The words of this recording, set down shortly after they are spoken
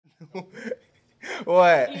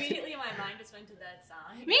What? Immediately my mind just went to that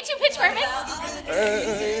song. Me too, Pitch Perfect.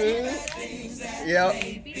 Yep.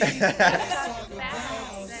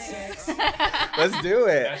 Let's do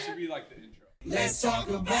it. That should be like the intro. Let's talk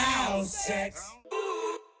about sex.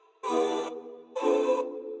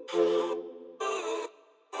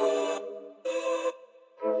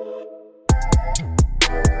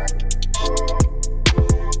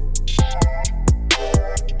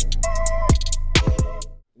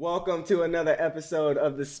 Welcome to another episode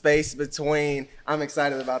of The Space Between. I'm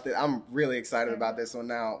excited about this. I'm really excited about this one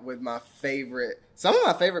now with some of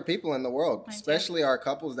my favorite people in the world, especially our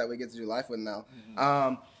couples that we get to do life with now.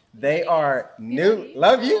 They are new.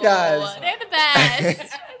 Love you guys. They're the best. I love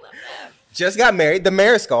them. Just got married. The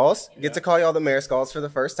Mariscals. Get to call y'all the Mariscals for the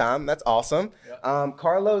first time. That's awesome.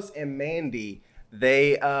 Carlos and Mandy,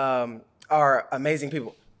 they are amazing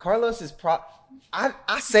people. Carlos is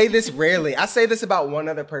I say this rarely. I say this about one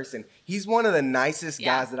other person. He's one of the nicest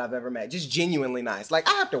guys that I've ever met. Just genuinely nice. Like,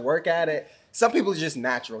 I have to work at it. Some people are just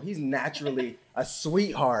natural. He's naturally a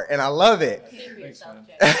sweetheart, and I love it.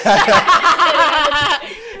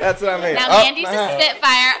 That's what I mean. Now, Mandy's a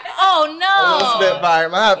Spitfire. Oh, no. A little Spitfire.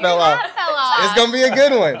 My hat fell off. It's going to be a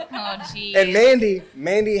good one. Oh, geez. And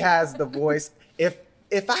Mandy has the voice. If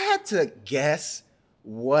I had to guess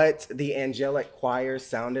what the angelic choir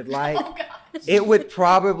sounded like, it would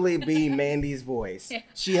probably be Mandy's voice. Yeah.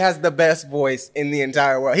 She has the best voice in the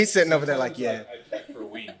entire world. He's sitting over there like, yeah. I check for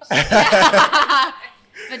wings.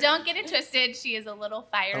 But don't get it twisted. She is a little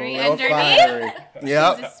fiery underneath.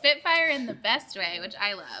 Yep. She's a Spitfire in the best way, which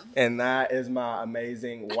I love. And that is my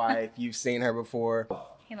amazing wife. You've seen her before.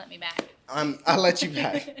 He let me back. I'll let you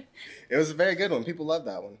back. It was a very good one. People love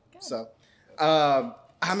that one. Good. So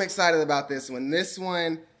I'm excited about this one. This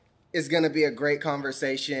one is going to be a great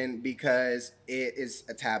conversation because it is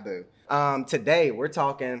a taboo. Today, we're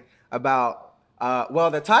talking about,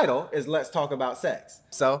 the title is Let's Talk About Sex.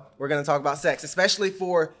 So we're going to talk about sex, especially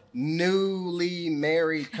for newly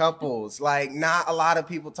married couples. Like, not a lot of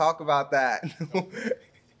people talk about that.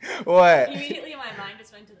 What? Immediately my mind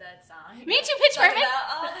just went to that song. Me too, Pitch Perfect.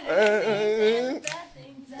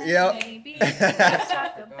 Yep. Let's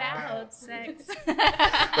talk about sex.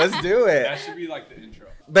 Let's do it. That should be like the intro.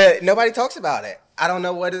 But nobody talks about it. I don't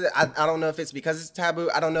know what it is. I don't know if it's because it's taboo.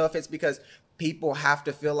 I don't know if it's because people have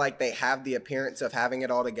to feel like they have the appearance of having it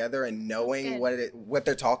all together and knowing what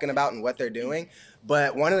they're talking about and what they're doing.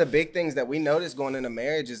 But one of the big things that we noticed going into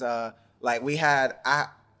marriage is like we had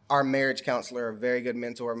our marriage counselor, a very good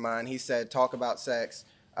mentor of mine. He said talk about sex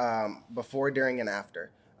before, during, and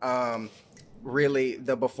after. Really,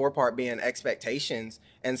 the before part being expectations.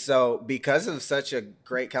 And so because of such a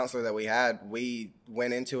great counselor that we had, we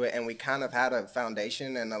went into it and we kind of had a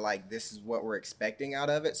foundation and this is what we're expecting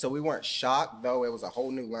out of it. So we weren't shocked, though it was a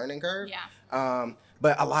whole new learning curve. Yeah.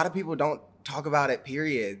 But a lot of people don't talk about it,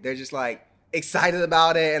 period. They're just like excited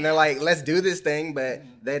about it and they're like, let's do this thing, but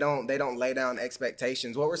they don't lay down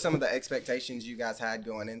expectations. What were some of the expectations you guys had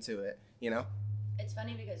going into it, you know? It's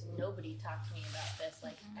funny because nobody talked to me about this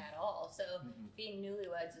at all. So being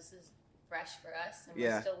newlyweds, this is fresh for us, and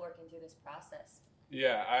we're still working through this process.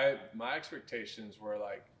 Yeah, my expectations were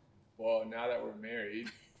like, well, now that we're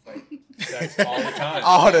married, like sex all the time.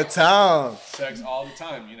 All the time. Sex all the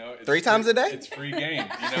time, you know. It's 3 times a day? It's free game,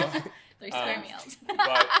 you know. 3 square meals.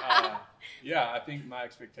 But I think my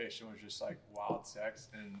expectation was just like wild sex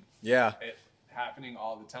and it happening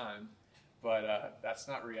all the time. But that's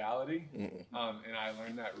not reality, and I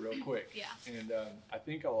learned that real quick. Yeah. And I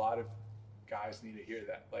think a lot of guys need to hear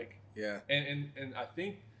that. Like, and I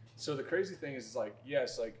think so. The crazy thing is like,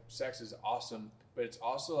 yes, like sex is awesome, but it's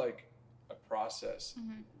also like a process,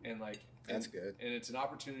 and like that's good. And it's an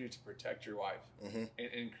opportunity to protect your wife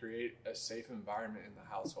and create a safe environment in the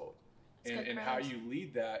household. And how you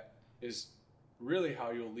lead that is really how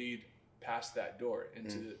you'll lead past that door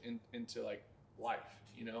into like life,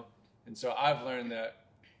 you know. And so I've learned that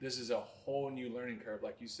this is a whole new learning curve,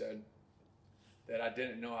 like you said, that I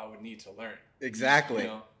didn't know I would need to learn. Exactly. You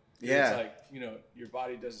know? It's like, you know, your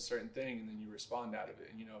body does a certain thing and then you respond out of it.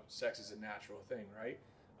 And, you know, sex is a natural thing, right?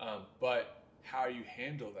 But how you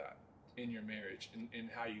handle that in your marriage and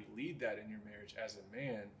how you lead that in your marriage as a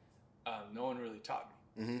man, no one really taught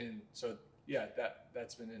me. And so,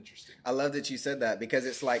 that's been interesting. I love that you said that because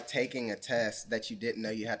it's like taking a test that you didn't know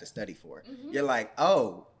you had to study for. You're like,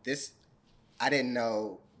 oh, I didn't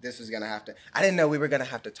know this was going to have to, I didn't know we were going to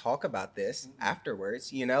have to talk about this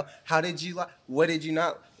afterwards, you know? How did you, what did you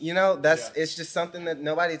not, you know, it's just something that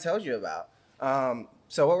nobody tells you about.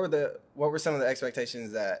 So what were some of the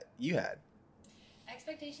expectations that you had?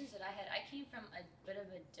 Expectations that I had, I came from a bit of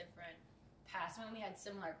a different past. I mean, we had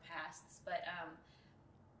similar pasts, but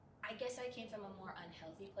I guess I came from a more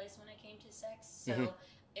unhealthy place when it came to sex. So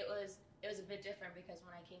it was a bit different because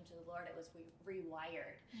when I came to the Lord, it was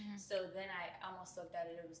rewired. So then I almost looked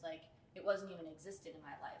at it. It was like it wasn't even existed in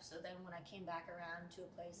my life. So then when I came back around to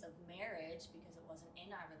a place of marriage, because it wasn't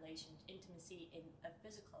in our intimacy in a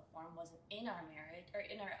physical form, wasn't in our marriage or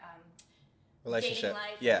in our relationship,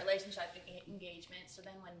 dating life, relationship engagement. So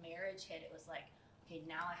then when marriage hit, it was like, okay,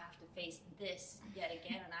 now I have to face this yet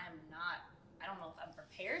again, and I don't know if I'm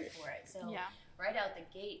prepared for it. So right out the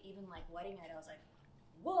gate, even like wedding night, I was like,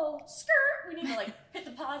 whoa, skirt, we need to like hit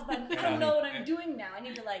the pause button. I don't know what I'm doing now. I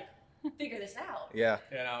need to like figure this out. Yeah.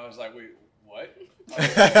 And I was like, wait, what?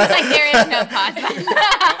 It's like there is no pause button.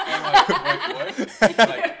 I'm like, wait, what?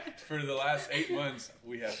 Like, for the last 8 months,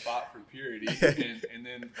 we have fought for purity, and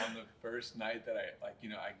then on the first night that I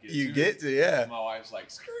get to, my wife's like,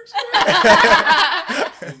 skirt.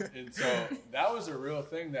 and so that was a real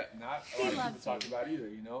thing that not a lot of people talk about either,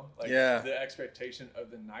 like the expectation of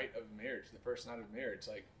the night of marriage, the first night of marriage,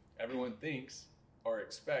 like everyone thinks or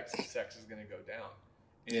expects sex is going to go down.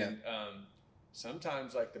 And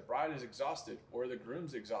sometimes like the bride is exhausted or the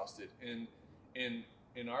groom's exhausted, and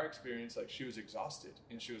in our experience, like she was exhausted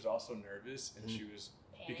and she was also nervous and she was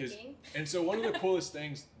panicking. And so one of the coolest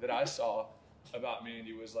things that I saw about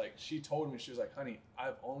Mandy was like, she told me, she was like, honey,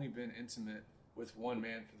 I've only been intimate with one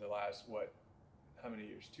man for the last, how many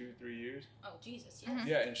years? 2-3 years? Oh, Jesus, yes.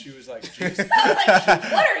 Yeah, and she was like, Jesus. I was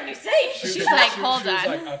like, what are you saying? She's like, hold on. She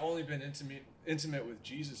was like, I've only been intimate with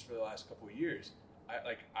Jesus for the last couple of years.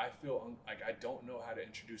 I feel like I don't know how to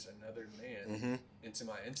introduce another man into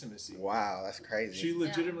my intimacy. Wow, that's crazy. She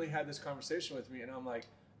legitimately had this conversation with me, and I'm like,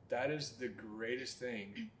 that is the greatest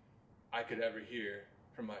thing I could ever hear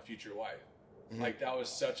from my future wife. Like, that was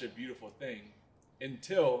such a beautiful thing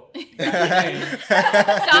until that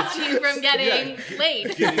stopped you from getting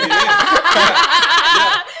laid.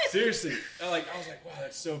 Seriously. I was like, wow,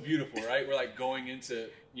 that's so beautiful, right? We're like going into,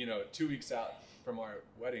 2 weeks out from our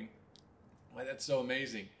wedding. Like, that's so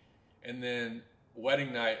amazing. And then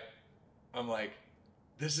wedding night, I'm like,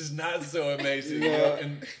 this is not so amazing.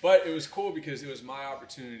 But it was cool because it was my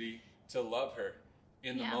opportunity to love her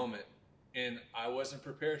in the moment. And I wasn't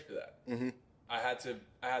prepared for that. I had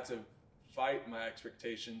to fight my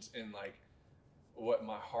expectations and like what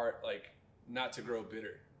my heart, like not to grow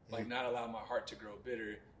bitter, like not allow my heart to grow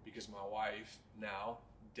bitter, because my wife now,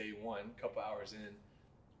 day one, couple hours in,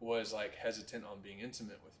 was like hesitant on being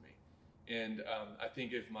intimate with me. And I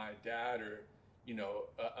think if my dad or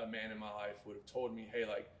a man in my life would have told me, hey,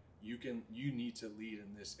 like you need to lead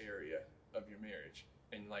in this area of your marriage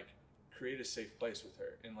and like create a safe place with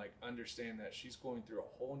her and like understand that she's going through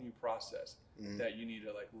a whole new process that you need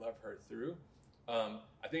to like love her through.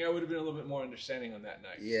 I think I would have been a little bit more understanding on that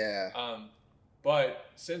night. Yeah. But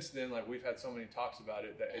since then, like we've had so many talks about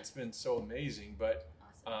it that it's been so amazing. But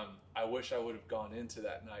I wish I would have gone into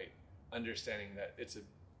that night understanding that it's a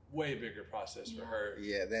way bigger process for her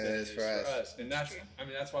than it is for us. And that's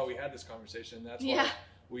that's why we had this conversation. That's why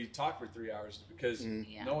we talked for 3 hours, because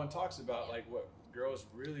no one talks about like what girls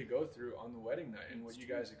really go through on the wedding night and what you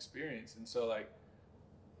guys experience. And so like,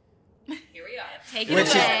 here we are. Take it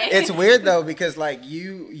away. It's weird though, because like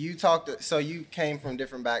you talked, so you came from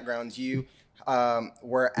different backgrounds. You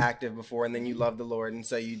were active before, and then you loved the Lord, and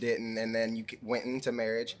so you didn't, and then you went into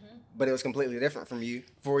marriage, but it was completely different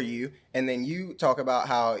for you. And then you talk about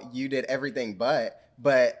how you did everything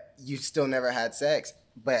but you still never had sex,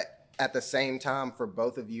 but at the same time, for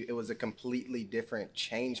both of you, it was a completely different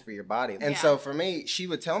change for your body. And so for me, she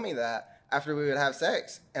would tell me that after we would have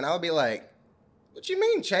sex, and I would be like, what you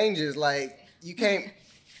mean changes? Like, you can't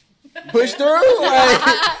push through? Like,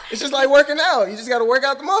 it's just like working out. You just got to work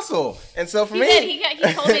out the muscle. And so for me...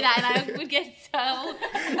 He told me that, and I would get so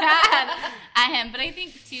mad at him. But I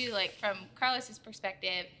think, too, like, from Carlos's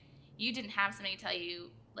perspective, you didn't have somebody tell you,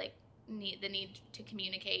 like, the need to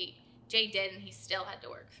communicate. Jay did, and he still had to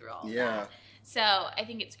work through all of that. So I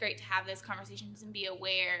think it's great to have those conversations and be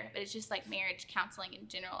aware. But it's just like marriage counseling in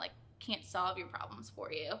general, like, can't solve your problems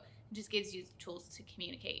for you. It just gives you tools to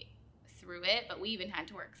communicate through it. But we even had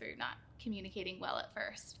to work through not communicating well at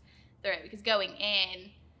first through it, because going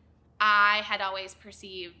in, I had always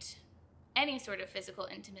perceived any sort of physical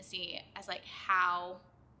intimacy as like how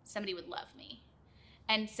somebody would love me.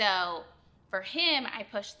 And so for him, I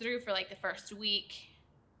pushed through for like the first week,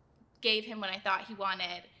 gave him what I thought he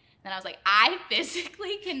wanted. Then I was like, I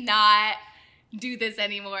physically cannot do this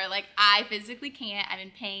anymore. Like, I physically can't. I'm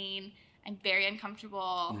in pain. I'm very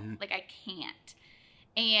uncomfortable. Like, I can't.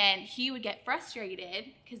 And he would get frustrated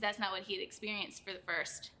because that's not what he had experienced for the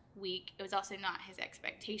first week. It was also not his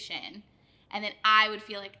expectation. And then I would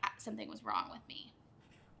feel like something was wrong with me.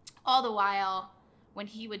 All the while, when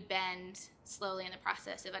he would bend slowly in the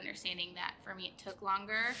process of understanding that for me it took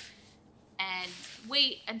longer, and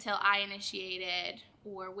wait until I initiated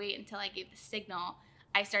or wait until I gave the signal,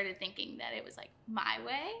 I started thinking that it was like my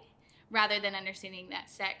way rather than understanding that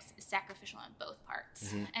sex is sacrificial on both parts.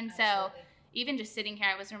 Mm-hmm. And so even just sitting here,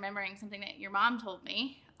 I was remembering something that your mom told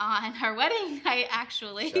me on our wedding night,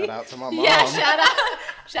 actually. Shout out to my mom. Yeah,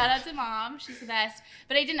 shout out to mom. She's the best.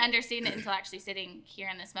 But I didn't understand it until actually sitting here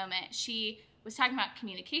in this moment. She was talking about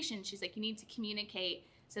communication. She's like, you need to communicate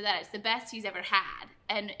so that it's the best he's ever had.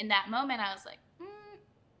 And in that moment, I was like,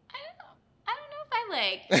 I don't know if I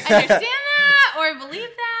like understand that or believe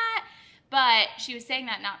that. But she was saying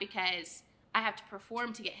that not because I have to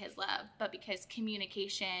perform to get his love, but because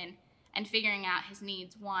communication and figuring out his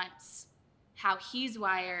needs, wants, how he's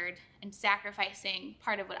wired, and sacrificing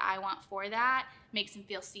part of what I want for that makes him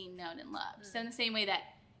feel seen, known, and loved. So in the same way that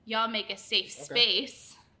y'all make a safe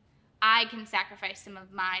space, I can sacrifice some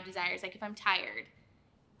of my desires. Like if I'm tired,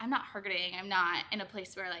 I'm not hurting. I'm not in a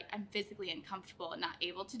place where like I'm physically uncomfortable and not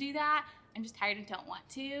able to do that. I'm just tired and don't want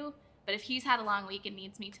to. But if he's had a long week and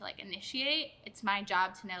needs me to like initiate, it's my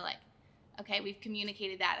job to know like, okay, we've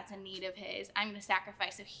communicated that. It's a need of his. I'm going to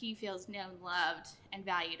sacrifice so he feels known, loved, and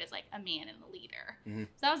valued as like a man and a leader. Mm-hmm.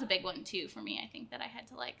 So that was a big one too for me. I think that I had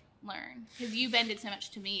to like learn because you bended so much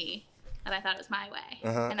to me that I thought it was my way.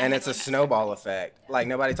 Uh-huh. And it's a snowball effect. Like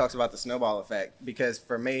nobody talks about the snowball effect because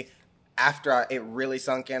for me, after it really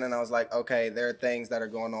sunk in and I was like, okay, there are things that are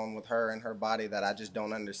going on with her and her body that I just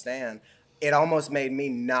don't understand. It almost made me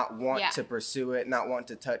not want to pursue it, not want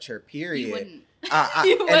to touch her, period. You wouldn't.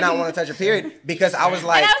 And not want to touch her, period, because I was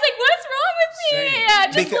like... And I was like, what's wrong with me?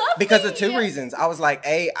 I just love because of two reasons. I was like,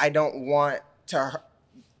 A, I don't want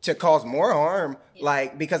to cause more harm,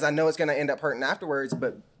 like, because I know it's going to end up hurting afterwards,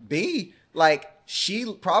 but B, like,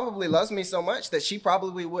 she probably loves me so much that she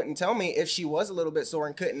probably wouldn't tell me if she was a little bit sore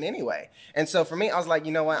and couldn't anyway. And so for me, I was like,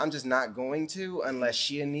 you know what? I'm just not going to unless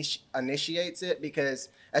she initiates it because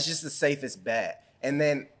that's just the safest bet. And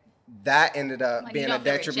then that ended up being a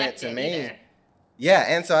detriment to me. Either. Yeah,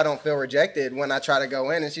 and so I don't feel rejected when I try to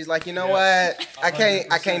go in and she's like, you know what? I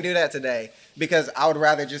can't do that today because I would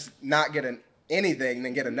rather just not get anything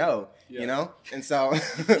than get a no, you know? And so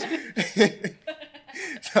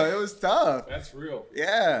so it was tough. That's real.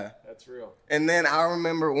 Yeah. That's real. And then I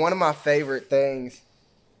remember one of my favorite things,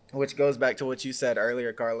 which goes back to what you said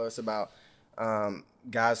earlier, Carlos, about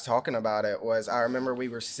guys talking about it, was I remember we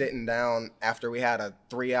were sitting down after we had a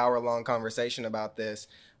 3-hour-long conversation about this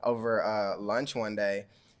over lunch one day.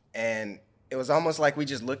 And it was almost like we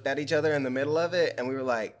just looked at each other in the middle of it and we were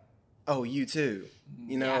like, oh, you too.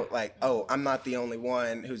 You know, like, oh, I'm not the only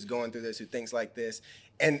one who's going through this, who thinks like this.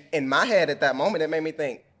 And in my head at that moment, it made me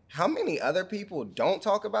think, how many other people don't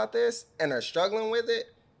talk about this and are struggling with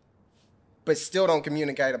it, but still don't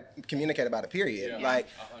communicate about it, period. Yeah, like,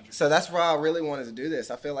 100%. So that's why I really wanted to do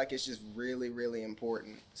this. I feel like it's just really, really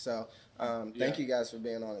important. So thank you guys for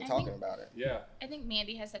being on and talking about it. Yeah. I think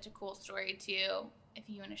Mandy has such a cool story too, if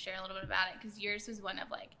you want to share a little bit about it, because yours was one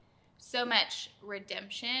of like so much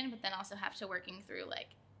redemption, but then also have to working through like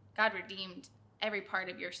God redeemed every part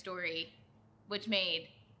of your story, which made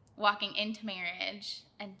walking into marriage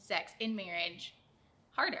and sex in marriage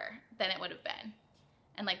harder than it would have been.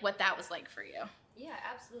 And like what that was like for you. Yeah,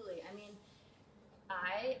 absolutely. I mean,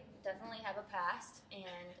 I definitely have a past,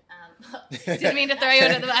 and didn't mean to throw you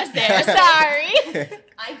under the bus there. Sorry.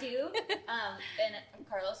 I do, and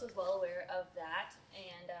Carlos was well aware of that,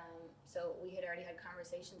 and so we had already had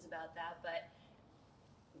conversations about that. But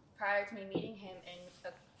prior to me meeting him, and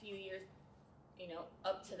a few years,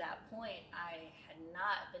 up to that point, I had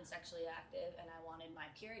not been sexually active, and I wanted my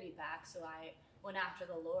purity back. So I went after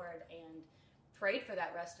the Lord and prayed for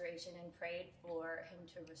that restoration and prayed for him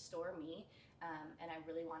to restore me. And I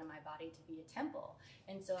really wanted my body to be a temple.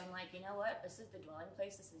 And so I'm like, you know what? This is the dwelling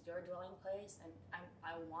place. This is your dwelling place. And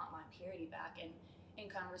I want my purity back. And in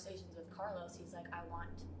conversations with Carlos, he's like, I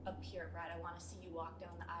want a pure bride. I want to see you walk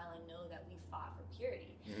down the aisle and know that we fought for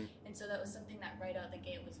purity. Mm-hmm. And so that was something that right out the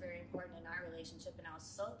gate was very important in our relationship. And I was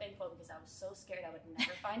so thankful because I was so scared I would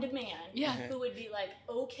never find a man who would be like,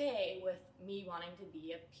 okay with me wanting to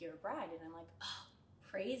be a pure bride. And I'm like, oh,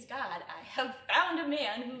 praise God, I have found a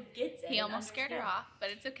man who gets it. He almost scared her off,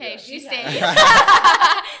 but it's okay. Yeah, she stayed.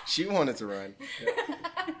 She wanted to run.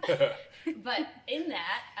 But in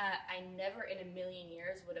that, I never in a million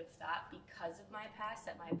years would have thought, because of my past,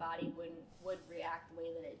 that my body would react the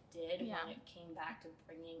way that it did when it came back to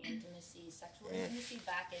bringing intimacy, sexual intimacy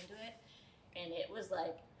back into it. And it was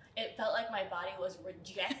like, it felt like my body was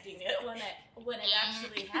rejecting it when it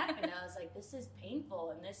actually happened. I was like, this is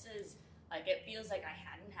painful, and this is like, it feels like I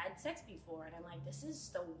hadn't had sex before, and I'm like, this is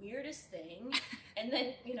the weirdest thing. And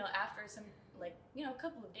then, you know, after some, like, you know, a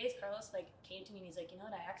couple of days, Carlos like came to me and he's like, you know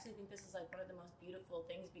what, I actually think this is like one of the most beautiful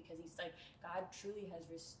things, because he's like, God truly has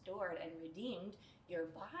restored and redeemed your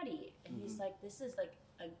body, and he's like, this is like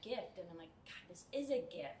a gift. And I'm like, God, this is a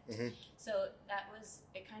gift. So that was,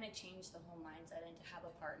 it kind of changed the whole mindset, and to have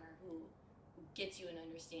a partner who gets you and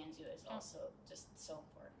understands you is also just so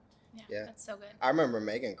important. Yeah, that's so good. I remember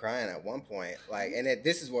Megan crying at one point, like, and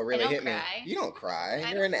this is what really hit me. You don't cry.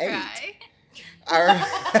 You're an 8.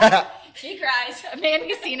 She cries.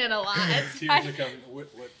 Mandy's seen it a lot. Tears are coming. What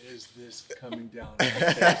is this coming down?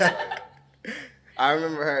 I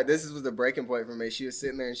remember her. This was the breaking point for me. She was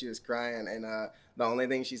sitting there and she was crying, and the only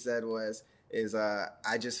thing she said is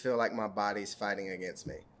I just feel like my body's fighting against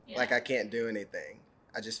me. Yeah. Like I can't do anything.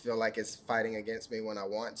 I just feel like it's fighting against me when I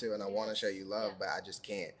want to, and I want to show you love, but I just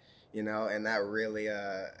can't. You know, and that really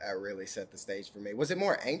set the stage for me. Was it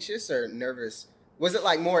more anxious or nervous? Was it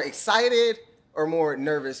like more excited or more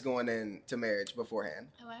nervous going into marriage beforehand?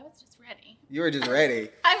 Oh, I was just ready. You were just ready.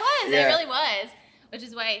 I was. Yeah. I really was. Which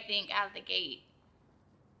is why I think out of the gate,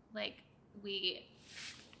 like, we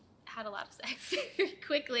had a lot of sex very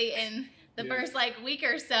quickly in the first, like, week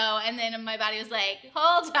or so. And then my body was like,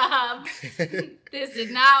 hold up. This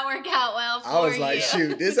did not work out well for you. I was like,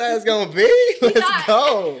 shoot, this how it's going to be? Let's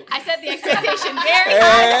go. I set the expectation very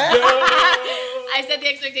high. I set the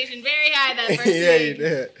expectation very high that first week. Yeah, you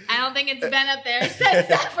did. I don't think it's been up there since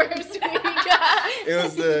that first week.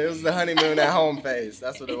 It was the honeymoon at home phase.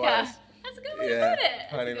 That's what it was. That's a good way to put it.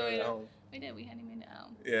 Honeymoon at home. We did. We honeymooned at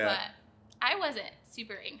home. Yeah. But I wasn't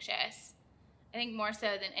super anxious. I think more so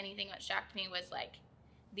than anything what shocked me was, like,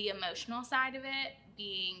 the emotional side of it,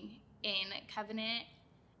 being in covenant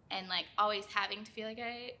and, like, always having to feel like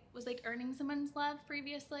I was, like, earning someone's love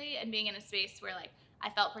previously, and being in a space where, like, I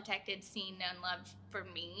felt protected, seen, known, loved for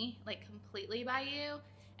me, like, completely by you,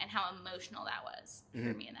 and how emotional that was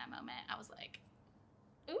for me in that moment. I was like,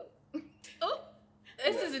 ooh,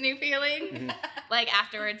 this is a new feeling. Like,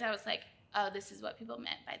 afterwards, I was like, oh, this is what people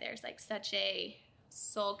meant by there's, like, such a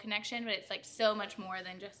soul connection, but it's, like, so much more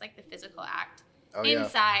than just, like, the physical act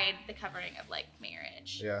inside the covering of, like,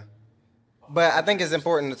 marriage. Yeah. But I think it's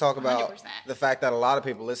important to talk about 100%. the fact that a lot of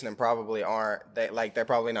people listening probably aren't, they're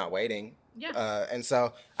probably not waiting. Yeah. And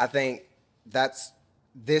so I think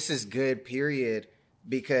this is good, period,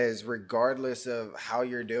 because regardless of how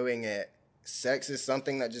you're doing it, sex is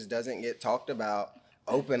something that just doesn't get talked about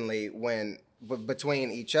openly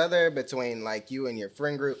between each other, between, like, you and your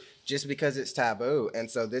friend group, just because it's taboo. And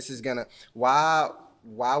so this is why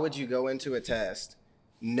would you go into a test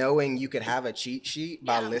knowing you could have a cheat sheet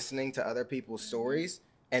by listening to other people's stories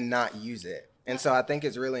and not use it? And so I think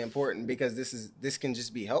it's really important, because this can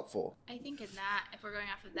just be helpful. I think in that, if we're going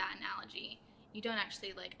off of that analogy, you don't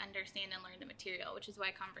actually, like, understand and learn the material, which is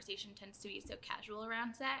why conversation tends to be so casual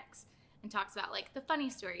around sex and talks about, like, the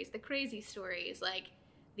funny stories, the crazy stories, like,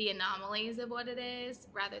 the anomalies of what it is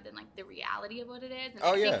rather than, like, the reality of what it is. And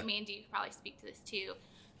I think, Mandy, you could probably speak to this too.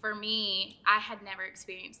 For me, I had never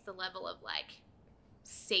experienced the level of, like,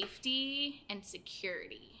 safety and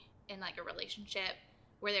security in, like, a relationship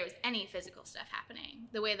where there was any physical stuff happening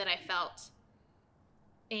the way that I felt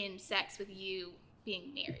in sex with you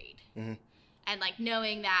being married. And, like,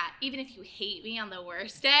 knowing that even if you hate me on the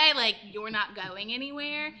worst day, like, you're not going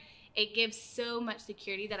anywhere, it gives so much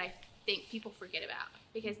security that I think people forget about,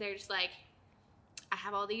 because they're just like, I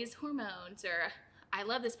have all these hormones, or I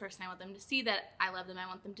love this person, I want them to see that I love them, I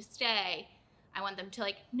want them to stay, I want them to,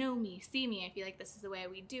 like, know me, see me, I feel like this is the way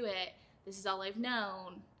we do it, this is all I've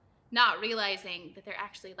known, not realizing that they're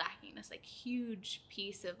actually lacking this, like, huge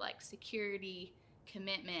piece of, like, security,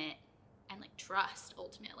 commitment, and, like, trust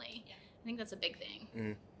ultimately. I think that's a big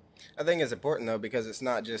thing. I think it's important, though, because it's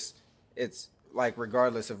not just, it's like,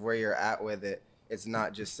 regardless of where you're at with it, it's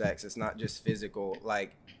not just sex, it's not just physical,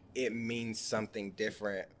 like, it means something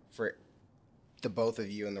different for the both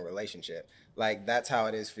of you in the relationship. Like, that's how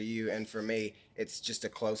it is for you, and for me, it's just a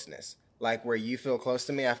closeness. Like, where you feel close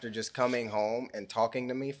to me after just coming home and talking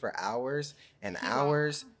to me for hours and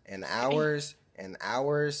hours and hours and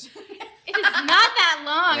hours. It is not that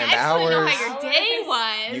long. And I just want to know how your day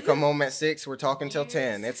was. You come home at 6, we're talking till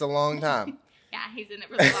 10. It's a long time. Yeah, he's in it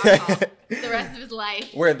for the long haul. The rest of his life.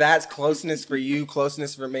 Where that's closeness for you,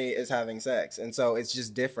 closeness for me is having sex. And so it's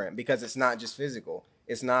just different, because it's not just physical.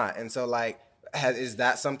 It's not. And so, like, is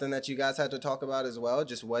that something that you guys had to talk about as well?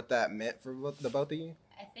 Just what that meant for the both of you?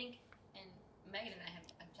 I think, and Megan and I have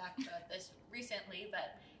talked about this recently,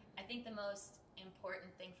 but I think the most important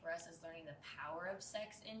important thing for us is learning the power of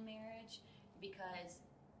sex in marriage, because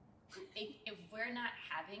if we're not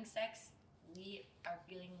having sex, we are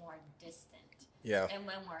feeling more distant. Yeah. And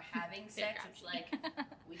when we're having sex, it's like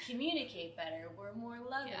we communicate better, we're more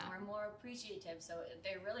loving, we're more appreciative. So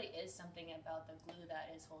there really is something about the glue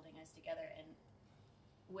that is holding us together. And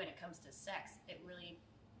when it comes to sex, it really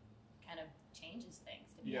kind of changes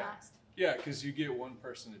things, to be honest. Yeah, because you get one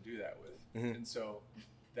person to do that with. And so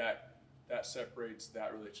that separates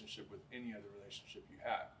that relationship with any other relationship you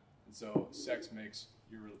have. And so sex makes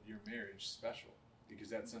your marriage special, because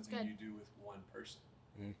that's something you do with one person.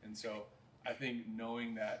 And so I think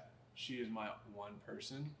knowing that she is my one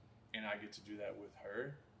person and I get to do that with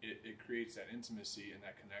her, it creates that intimacy and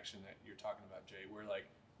that connection that you're talking about, Jay, where like,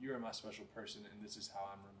 you are my special person and this is how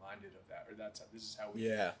I'm reminded of that, or this is how we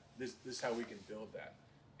this is how we can build that.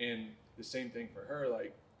 And the same thing for her,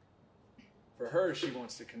 like for her, she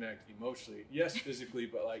wants to connect emotionally, yes, physically,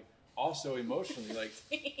 but like also emotionally, like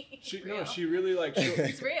she really like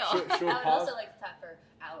it's real. I would also like to talk for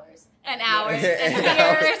hours and hours and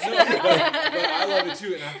years. But I love it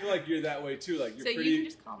too, and I feel like you're that way too. Like you're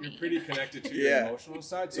pretty connected to your emotional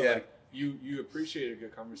side. So like you appreciate a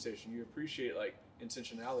good conversation. You appreciate like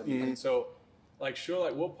intentionality, and so like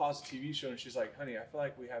we'll pause a TV show and she's like, "Honey, I feel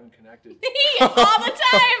like we haven't connected." Me all the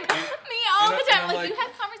time. All the time. Like you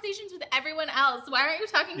have conversations with everyone else. Why aren't you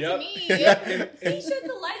talking to me? He shut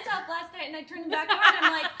the lights off last night and I turned them back on.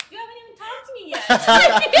 I'm like, you haven't even talked to me yet.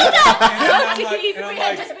 We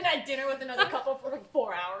had just been at dinner with another couple for like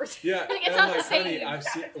 4 hours. Yeah, Like, it's and not I'm the like, same.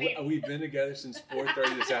 honey, we've been together since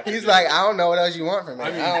 4:30 this afternoon. He's like, I don't know what else you want from me.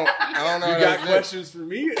 I mean, I don't know. You what got else questions for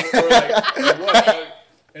me, or like what?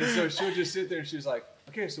 And so she'll just sit there and she's like,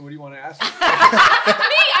 "Okay, so what do you want to ask me?"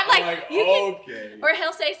 I'm like, okay. Or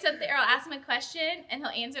he'll say something, or I'll ask him a question, and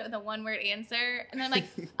he'll answer it with a one-word answer, and I'm like,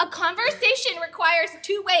 a conversation requires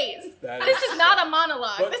 2 ways. This is not a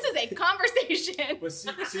monologue. This is a conversation. But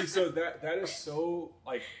see, so that is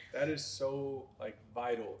so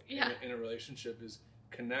vital in a relationship, is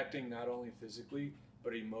connecting not only physically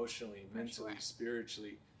but emotionally, mentally,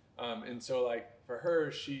 spiritually. And so like for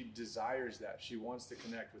her, she desires that. She wants to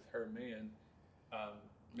connect with her man.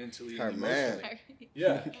 Mentally and emotionally.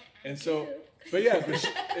 Yeah. And so, but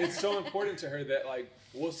it's so important to her that like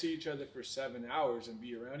we'll see each other for 7 hours and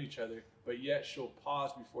be around each other, but yet she'll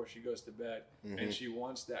pause before she goes to bed, and she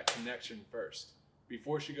wants that connection first.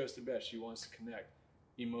 Before she goes to bed, she wants to connect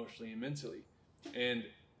emotionally and mentally. And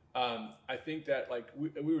I think that like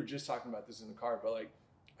we were just talking about this in the car, but like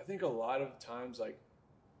I think a lot of times like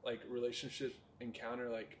relationships encounter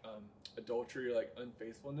like adultery or like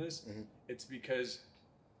unfaithfulness. It's because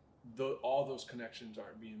all those connections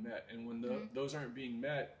aren't being met, and when those aren't being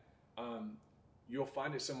met, you'll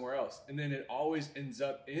find it somewhere else, and then it always ends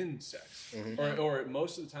up in sex, or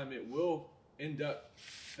most of the time it will end up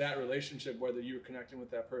that relationship, whether you're connecting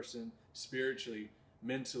with that person spiritually,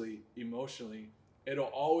 mentally, emotionally, it'll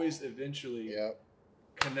always eventually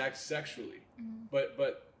connect sexually, but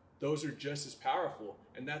those are just as powerful,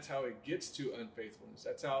 and that's how it gets to unfaithfulness.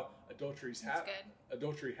 That's how adultery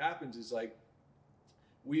happens. Is like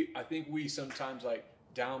I think we sometimes like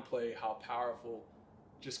downplay how powerful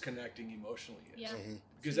just connecting emotionally is,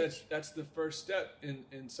 because that's the first step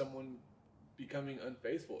in someone becoming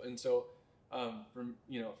unfaithful. And so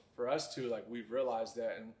for us too, like we've realized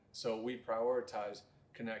that, and so we prioritize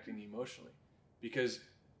connecting emotionally, because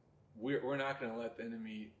we're not going to let the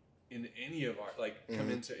enemy in any of our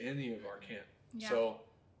come into any of our camp. So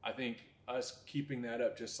I think us keeping that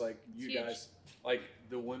up, just like you guys, like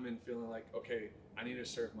the women feeling like, okay, I need to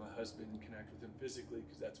serve my husband and connect with him physically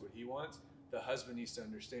because that's what he wants. The husband needs to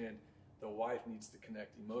understand the wife needs to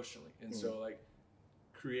connect emotionally. And so like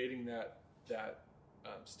creating that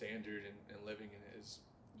standard and living in it is,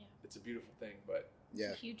 it's a beautiful thing, but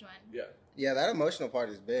it's a huge one. Yeah, that emotional part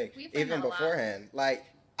is big. Even beforehand. Like,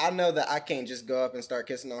 I know that I can't just go up and start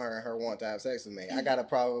kissing on her and her want to have sex with me. I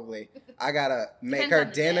gotta make her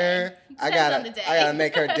dinner. I gotta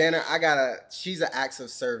make her dinner. She's an acts of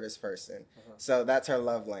service person. So that's her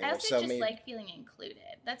love language. I also like feeling included.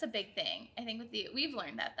 That's a big thing. I think with you, we've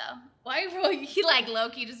learned that though. He like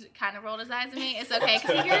low-key just kind of rolled his eyes at me. It's okay,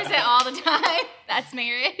 because he hears it all the time. That's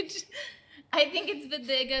marriage. I think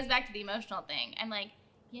it goes back to the emotional thing. I'm like,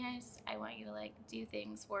 yes, I want you to like do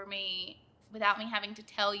things for me without me having to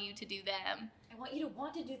tell you to do them. I want you to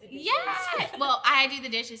want to do the dishes. Yeah. Well, I do the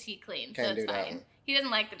dishes, he cleans, Can't so it's do that fine. one. He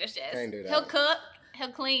doesn't like the dishes. Can't do that He'll one. cook,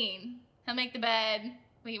 he'll clean, he'll make the bed,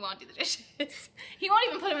 but he won't do the dishes. He won't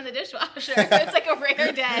even put them in the dishwasher. It's like a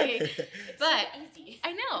rare day. It's But so easy.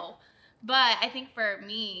 I know. But I think for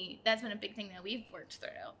me, that's been a big thing that we've worked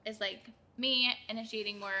through is like me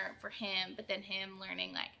initiating more for him, but then him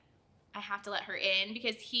learning like I have to let her in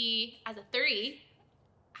because he, as a 3,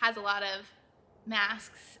 has a lot of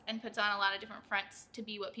masks and puts on a lot of different fronts to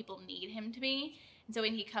be what people need him to be. And so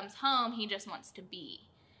when he comes home, he just wants to be.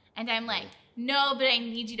 And I'm like, no, but I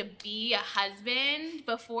need you to be a husband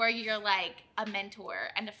before you're like a mentor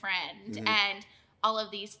and a friend and all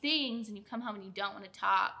of these things. And you come home and you don't want to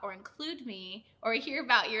talk or include me or hear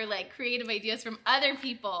about your like creative ideas from other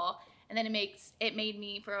people. And then it made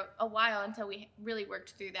me for a while until we really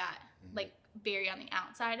worked through that, like very on the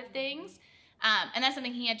outside of things. And that's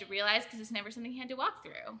something he had to realize because it's never something he had to walk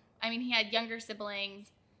through. I mean, he had younger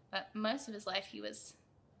siblings, but most of his life he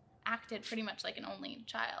acted pretty much like an only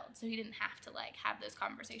child. So he didn't have to like have those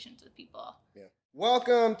conversations with people. Yeah.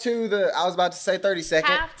 Welcome to I was about to say 30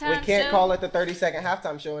 second. Halftime We can't show. call it the 30-second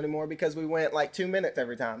halftime show anymore because we went like 2 minutes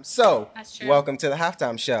every time. So, That's true. welcome to the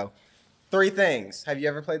halftime show. 3 things. Have you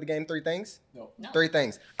ever played the game 3 things? No. 3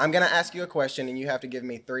 things. I'm going to ask you a question and you have to give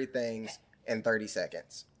me 3 things in 30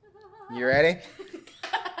 seconds. You ready?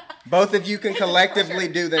 Both of you can collectively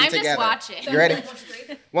do them I'm together. just watching. You ready?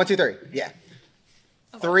 1, 2, 3. Yeah.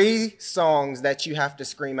 3 songs that you have to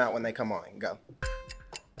scream out when they come on. Go.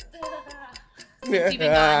 Since you've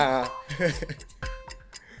been gone. Go.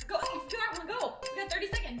 You got one. Go. You got 30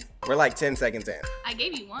 seconds. We're like 10 seconds in. I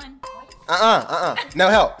gave you one. No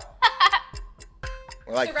help.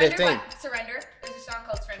 We're like Surrender. 15. What? Surrender. There's a song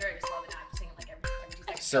called Surrender. I just love it. And I'm singing like every 2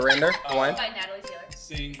 seconds. Surrender. 1. By Natalie Taylor.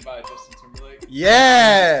 Sing by Justin Timberlake.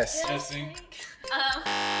 Yes. Just sing. It's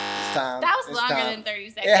time. That was It's longer time. than 30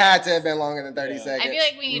 seconds. It had to have been longer than 30 Yeah. seconds. I feel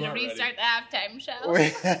like we need to weren't restart the halftime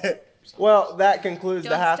show. Well, that concludes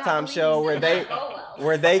Don't the stop halftime show where they Oh, well.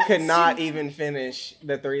 where they could not even finish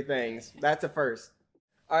the 3 things. That's a first.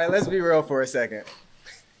 All right, let's be real for a second.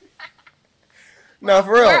 No,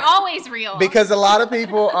 for real. We're always real. Because a lot of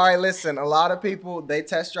people, all right, listen, a lot of people, they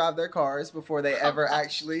test drive their cars before they ever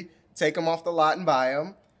actually take them off the lot and buy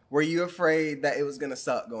them. Were you afraid that it was going to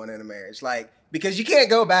suck going into marriage? Like, because you can't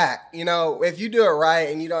go back. You know, if you do it right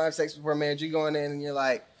and you don't have sex before marriage, you're going in and you're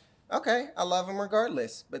like, okay, I love him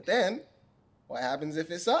regardless. But then, what happens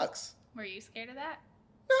if it sucks? Were you scared of that?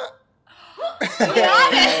 No,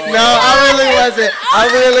 I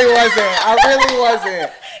really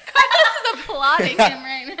wasn't. Carlos is applauding him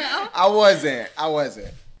right now. I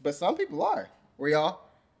wasn't. But some people are. Were y'all?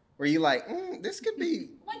 Were you like, this could be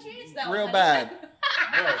Once you use that real one, bad?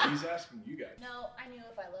 No, he's asking you guys. No, I knew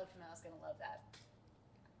if I loved him, I was gonna love that.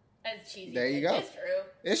 That's cheesy. There you but go. It's true.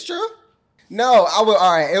 It's true. No, I will.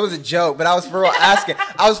 All right, it was a joke, but I was for real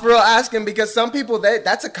asking. Because some people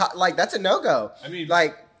that's a no go. I mean,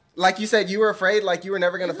 like you said, you were afraid, like you were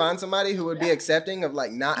never gonna find somebody who would be accepting of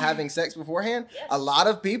like not having sex beforehand. Yes. A lot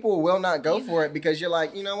of people will not go for it because you're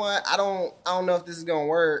like, you know what? I don't know if this is gonna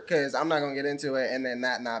work because I'm not gonna get into it, and then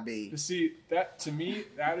that not be. see, that to me,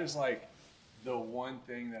 that is like the one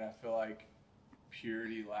thing that I feel like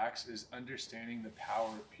purity lacks is understanding the power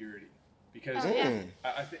of purity. Because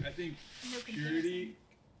I think purity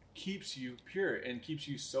keeps you pure and keeps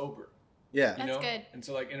you sober. Yeah. That's good. And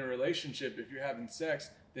so, like in a relationship, if you're having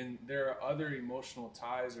sex, then there are other emotional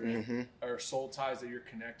ties or soul ties that you're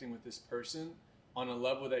connecting with this person on a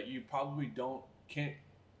level that you probably can't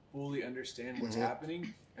fully understand what's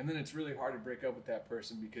happening. And then it's really hard to break up with that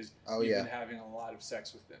person because you've been having a lot of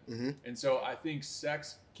sex with them. And so I think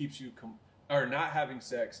sex keeps you, or not having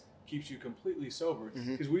sex keeps you completely sober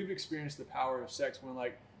because we've experienced the power of sex when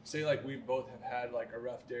say we both have had like a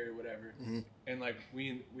rough day or whatever, and like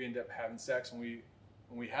we end up having sex and when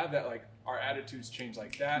we have that, like our attitudes change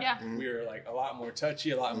like that. Yeah. We are like a lot more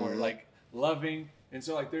touchy, a lot more like loving, and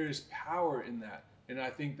so like there is power in that. And I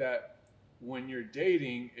think that when you're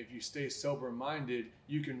dating, if you stay sober minded,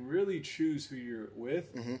 you can really choose who you're with,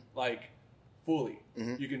 like fully.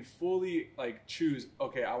 You can fully like choose,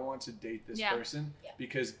 okay, I want to date this person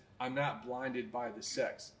because I'm not blinded by the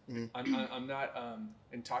sex. I'm not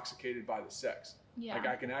intoxicated by the sex. Yeah. Like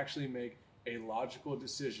I can actually make a logical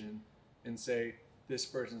decision and say, this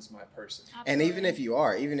person's my person. Absolutely. And even if you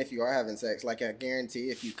are having sex, like I guarantee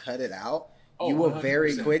if you cut it out, Oh, you will 100%.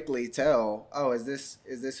 very quickly tell, oh, is this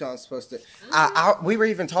who I'm supposed to? We were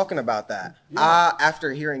even talking about that.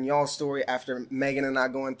 After hearing y'all's story, after Megan and I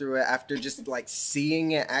going through it, after just like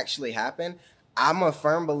seeing it actually happen, I'm a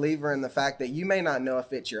firm believer in the fact that you may not know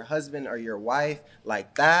if it's your husband or your wife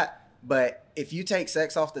like that, but if you take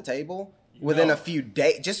sex off the table within a few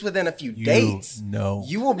days, just within a few dates,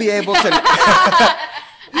 you will be able to.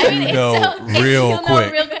 I mean, You know real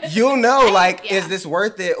quick. You'll know, like, Yeah. is this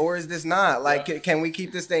worth it or is this not? Like, can we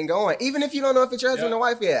keep this thing going? Even if you don't know if it's your husband or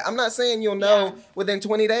wife yet. I'm not saying you'll know within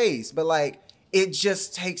 20 days, but like, it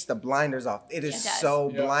just takes the blinders off. It is so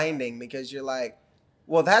blinding because you're like,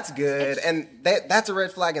 well, that's good, and that's a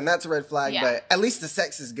red flag, and that's a red flag, but at least the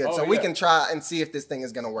sex is good, so we can try and see if this thing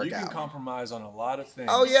is going to work out. You can compromise on a lot of things.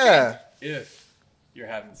 Oh, yeah. If you're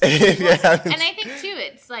having sex. And I think, too,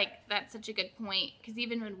 it's like, that's such a good point, because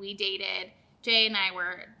even when we dated, Jay and I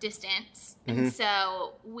were distant, and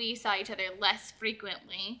so we saw each other less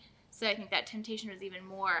frequently. So I think that temptation was even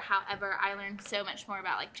more. However, I learned so much more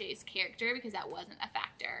about like Jay's character because that wasn't a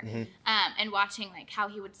factor. And watching like how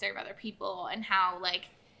he would serve other people and how like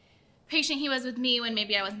patient he was with me when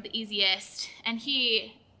maybe I wasn't the easiest. And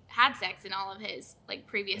he had sex in all of his like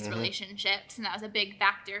previous relationships, and that was a big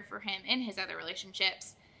factor for him in his other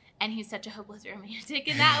relationships. And he's such a hopeless romantic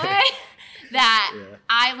in that way that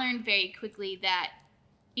I learned very quickly that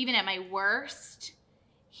even at my worst,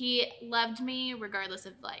 he loved me regardless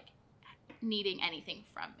of like needing anything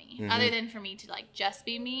from me other than for me to like just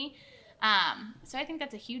be me. So I think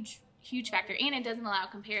that's a huge factor, and it doesn't allow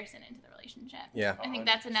comparison into the relationship. I think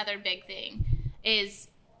that's another big thing is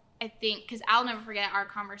I think because I'll never forget our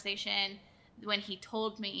conversation when he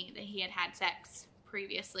told me that he had had sex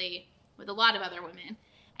previously with a lot of other women,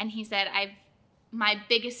 and he said my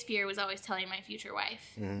biggest fear was always telling my future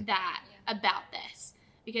wife that about this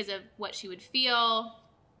because of what she would feel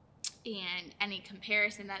and any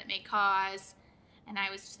comparison that it may cause. And I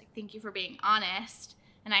was just like, thank you for being honest.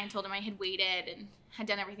 And I had told him I had waited and had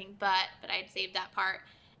done everything but I had saved that part.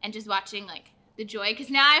 And just watching like the joy, because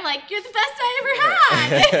now I'm like, you're the best I ever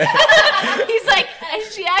had. He's like,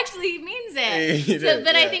 she actually means it.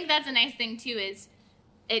 But I think that's a nice thing too, is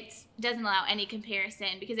it doesn't allow any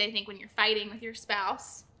comparison, because I think when you're fighting with your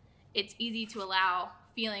spouse, it's easy to allow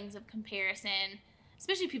feelings of comparison,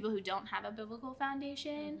 especially people who don't have a biblical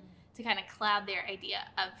foundation, to kind of cloud their idea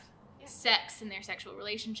of sex and their sexual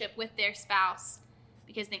relationship with their spouse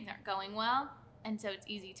because things aren't going well. And so it's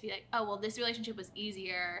easy to be like, oh, well, this relationship was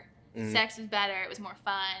easier, sex was better, it was more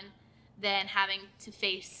fun, than having to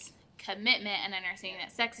face commitment and understanding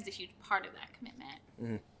that sex is a huge part of that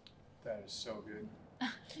commitment. That is so good.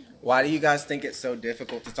 Why do you guys think it's so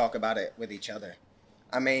difficult to talk about it with each other?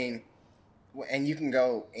 I mean, and you can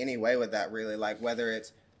go any way with that, really, like whether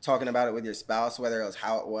it's talking about it with your spouse, whether it was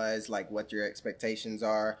how it was, like what your expectations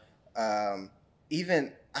are,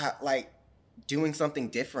 even like doing something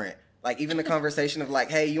different. Like even the conversation of like,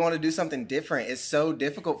 hey, you want to do something different is so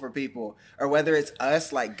difficult for people. Or whether it's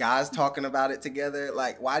us, like guys talking about it together.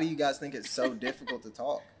 Like, why do you guys think it's so difficult to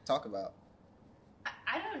talk about?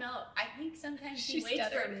 I don't know. I think sometimes he waits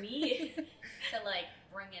for me to like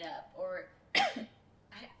bring it up, or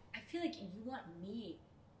I feel like you want me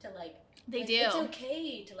to like. They do. It's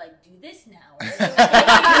okay to like do this now.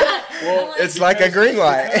 Well, it's like a green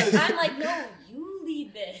light. I'm like, no, you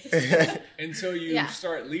lead this. Until you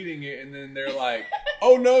start leading it, and then they're like,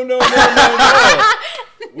 oh, no.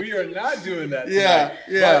 We are not doing that tonight.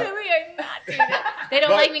 We are not doing that. They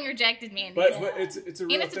don't like being rejected, man. But it's a real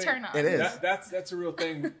thing. And it's a turn on. It is. That's a real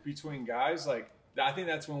thing between guys. Like, I think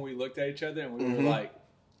that's when we looked at each other and we were like,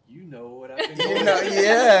 you know what I've been doing.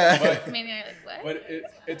 Yeah. Maybe they're like, what? But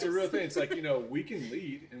it's a real thing. It's like, we can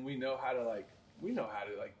lead, and we know how to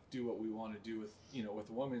do what we want to do with with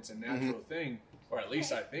a woman. It's a natural thing, or at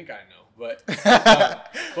least I think I know. But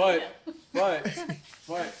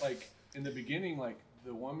like in the beginning, like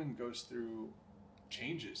the woman goes through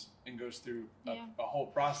changes and goes through a whole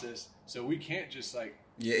process. So we can't just like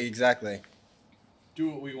exactly do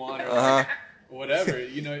what we want or whatever.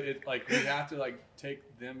 It like we have to like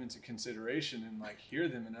take them into consideration and like hear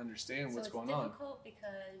them and understand what's going on. It's difficult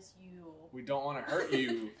because we don't want to hurt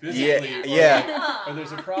you physically. Or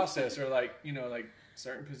there's a process, or like like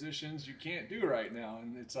certain positions you can't do right now,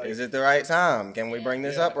 and it's like, is it the right time? Can we bring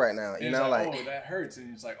this up right now? You know, like, oh, that hurts,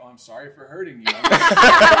 and it's like, oh, I'm sorry for hurting you. Did it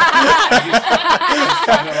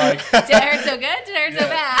hurt so good? Did it hurt so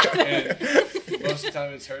bad? And most of the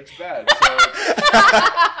time, it hurts bad.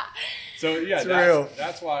 So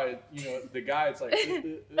that's why the guy, it's like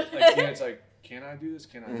it's like, can I do this?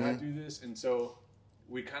 Can I not do this? And so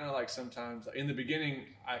we kind of like sometimes in the beginning,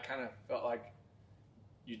 I kind of felt like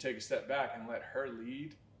you take a step back and let her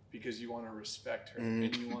lead because you want to respect her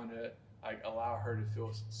and you want to like allow her to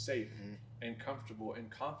feel safe and comfortable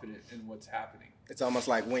and confident in what's happening. It's almost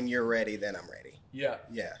like when you're ready, then I'm ready. Yeah.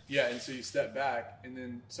 And so you step back, and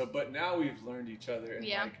then but now we've learned each other, and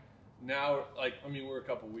like now, like I mean, we're a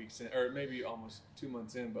couple weeks in, or maybe almost 2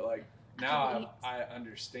 months in, but like now I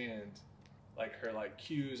understand like her like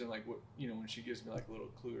cues and like what, you know, when she gives me like a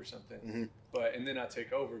little clue or something. Mm-hmm. And then I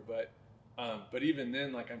take over. But even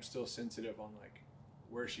then, like I'm still sensitive on like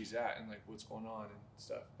where she's at and like what's going on and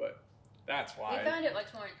stuff. But that's why we found it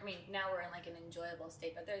much more. I mean, now we're in like an enjoyable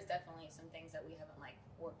state, but there's definitely some things that we haven't like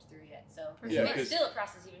worked through yet. So it's still a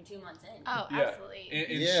process, even 2 months in. Oh, absolutely.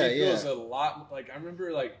 And she feels a lot. Like I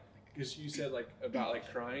remember, like because you said like about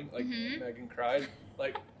like crying, like Megan cried.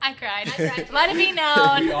 Like I cried. Let it be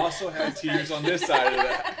known. We also had tears on this side of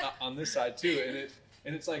that, on this side too,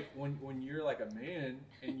 and it's like when you're like a man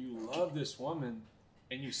and you love this woman,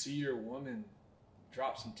 and you see your woman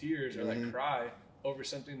drop some tears or like cry over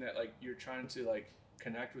something that like you're trying to like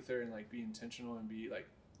connect with her and like be intentional and be like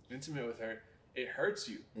intimate with her, it hurts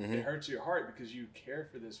you. It hurts your heart because you care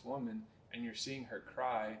for this woman and you're seeing her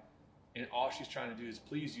cry, and all she's trying to do is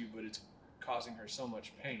please you, but it's causing her so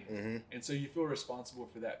much pain. And so you feel responsible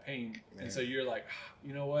for that pain. And so you're like,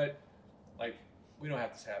 you know what? Like, we don't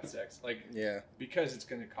have to have sex. Like, because it's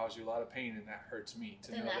going to cause you a lot of pain, and that hurts me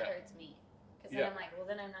to know that. Then that hurts me. Because then I'm like, well,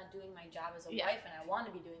 then I'm not doing my job as a wife, and I want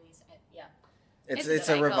to be doing these. It's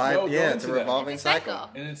a revolving cycle.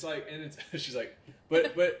 And it's like, she's like,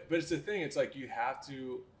 but it's the thing. It's like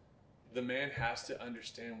the man has to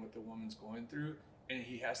understand what the woman's going through, and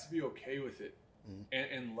he has to be okay with it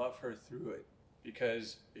and love her through it.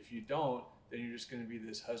 Because if you don't, then you're just going to be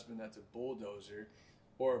this husband that's a bulldozer,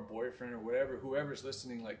 or a boyfriend, or whatever, whoever's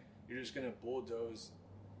listening, like you're just going to bulldoze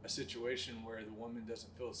a situation where the woman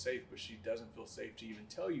doesn't feel safe, but she doesn't feel safe to even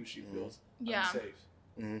tell you she feels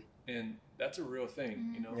unsafe. And that's a real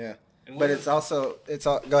thing, you know? Yeah. And but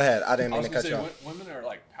go ahead. I didn't mean to cut you off. Women are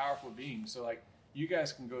like powerful beings. So like you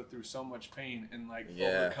guys can go through so much pain and like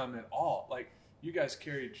overcome it all. Like you guys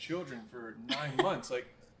carried children for 9 months. Like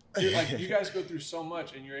you guys go through so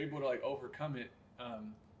much and you're able to like overcome it.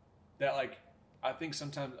 That like, I think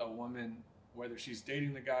sometimes a woman, whether she's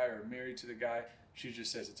dating the guy or married to the guy, she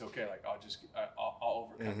just says, it's okay. Like I'll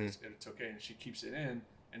overcome this. It's okay. And she keeps it in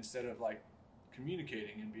instead of like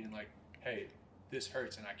communicating and being like, hey, this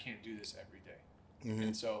hurts and I can't do this every day.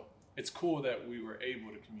 And so it's cool that we were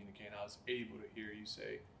able to communicate, and I was able to hear you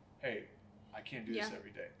say, hey, I can't do this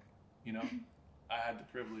every day. You know, I had the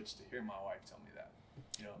privilege to hear my wife tell me that,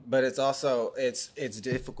 you know. But it's also, it's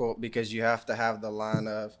difficult because you have to have the line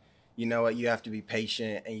of, you know what, you have to be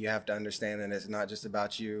patient, and you have to understand that it's not just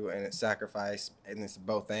about you, and it's sacrifice, and it's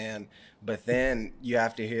both and. But then you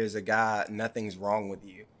have to hear as a guy, nothing's wrong with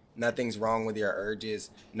you. Nothing's wrong with your urges.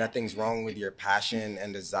 Nothing's wrong with your passion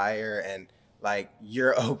and desire. And like,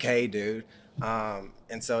 you're okay, dude.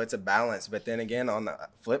 And so it's a balance. But then again, on the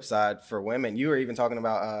flip side for women, you were even talking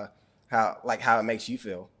about how it makes you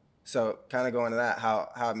feel. So kind of going to that,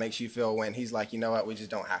 how it makes you feel when he's like, you know what, we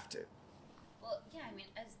just don't have to. Well, yeah, I mean,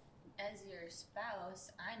 as your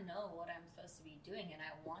spouse, I know what I'm supposed to be doing, and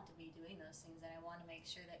I want to be doing those things, and I want to make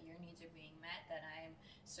sure that your needs are being met, that I'm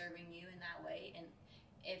serving you in that way. And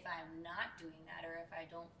if I'm not doing that, or if I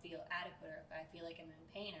don't feel adequate, or if I feel like I'm in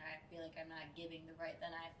pain, or I feel like I'm not giving the right,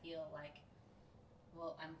 then I feel like,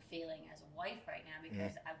 well, I'm failing as a wife right now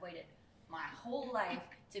because I've waited my whole life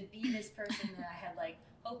to be this person that I had like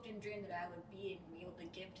hoped and dreamed that I would be and be able to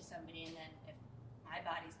give to somebody, and then if my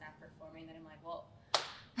body's not performing, then I'm like, well,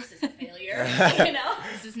 this is a failure, you know?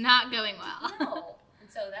 This is not going well. No. And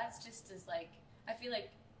so that's just as like, I feel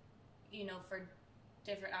like, you know, for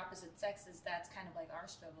different opposite sexes, that's kind of like our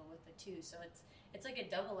struggle with the two. So it's like a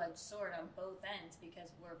double-edged sword on both ends,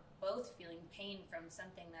 because we're both feeling pain from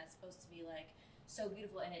something that's supposed to be like so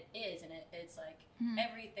beautiful, and it is, and it's like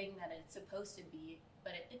everything that it's supposed to be,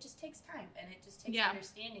 but it just takes time, and it just takes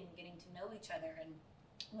understanding and getting to know each other and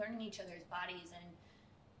learning each other's bodies, and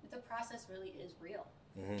the process really is real.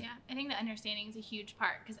 Yeah, I think the understanding is a huge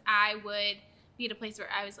part, because I would be at a place where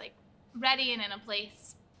I was like ready and in a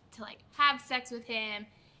place to like have sex with him,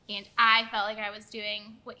 and I felt like I was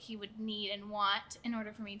doing what he would need and want in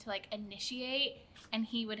order for me to like initiate, and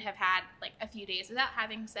he would have had like a few days without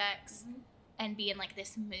having sex and be in like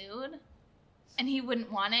this mood, and he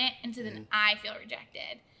wouldn't want it, and so then I feel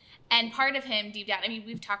rejected. And part of him deep down, I mean,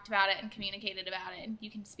 we've talked about it and communicated about it, and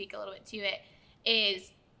you can speak a little bit to it,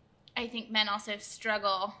 is I think men also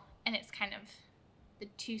struggle, and it's kind of the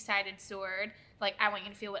two-sided sword, like I want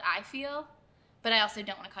you to feel what I feel, but I also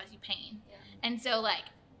don't want to cause you pain. Yeah. And so, like,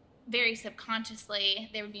 very subconsciously,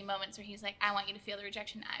 there would be moments where he's like, I want you to feel the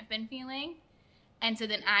rejection I've been feeling. And so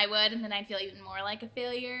then I would, and then I'd feel even more like a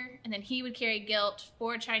failure. And then he would carry guilt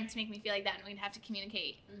for trying to make me feel like that, and we'd have to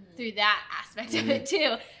communicate through that aspect of it, too.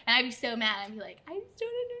 And I'd be so mad. I'd be like, I just don't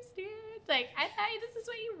understand. Like, I thought this is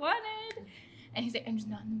what you wanted. And he's like, I'm just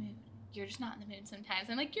not in the mood. you're just not in the mood sometimes.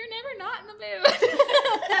 I'm like, you're never not in the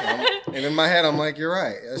mood. And in my head, I'm like, you're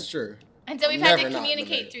right. That's true. And so we've I'm had to never not in the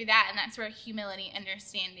communicate mood. through that, and that's where humility,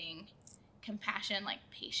 understanding, compassion, like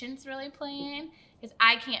patience really play in. Because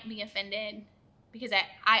I can't be offended because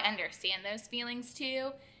I understand those feelings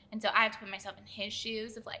too. And so I have to put myself in his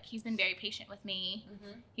shoes of like, he's been very patient with me.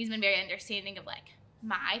 Mm-hmm. He's been very understanding of like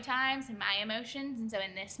my times and my emotions. And so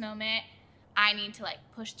in this moment, I need to like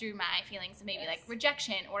push through my feelings of maybe like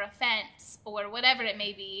rejection or offense or whatever it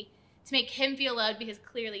may be to make him feel loved, because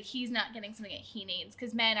clearly he's not getting something that he needs.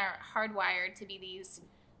 Because men are hardwired to be these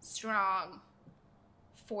strong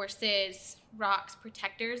forces, rocks,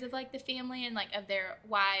 protectors of like the family and like of their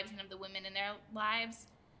wives and of the women in their lives.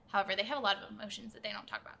 However, they have a lot of emotions that they don't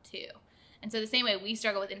talk about too. And so the same way we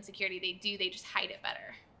struggle with insecurity, they just hide it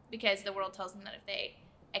better because the world tells them that if they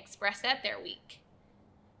express that, they're weak.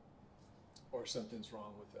 Or something's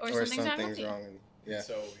wrong with it. Or something's wrong. Yeah.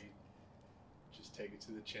 So we just take it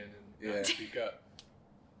to the chin and not speak up.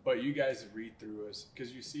 But you guys read through us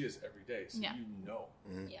because you see us every day, so you know.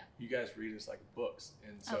 Mm-hmm. Yeah. You guys read us like books,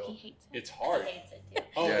 and so he hates it. it's hard. He hates it too.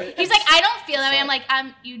 Oh, Yeah. He's like, I don't feel that way. I'm like,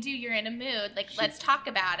 you do. You're in a mood. Like, let's talk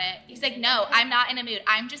about it. He's like, no, I'm not in a mood.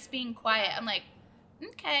 I'm just being quiet. I'm like,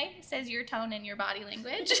 okay, says your tone and your body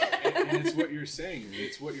language. and it's what you're saying.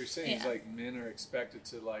 It's what you're saying. Yeah. It's like men are expected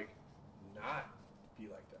to like not be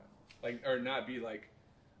like that, like or not be like,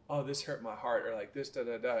 oh, this hurt my heart, or like this da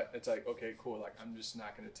da da. It's like, okay, cool. Like I'm just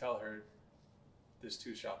not going to tell her this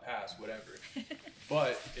too shall pass, whatever.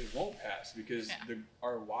 But it won't pass because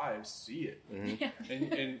our wives see it. Mm-hmm. Yeah.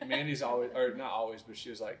 And Mandy's always, or not always, but she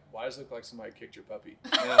was like, why does it look like somebody kicked your puppy?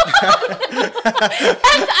 I'm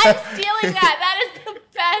stealing that. That is the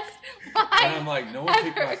best line. And I'm like, no one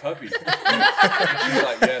kicked my puppy. And she's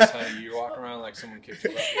like, yes, honey, you walk around like someone kicked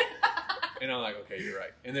your puppy. And I'm like, okay, you're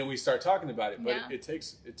right. And then we start talking about it. But it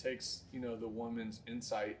takes the woman's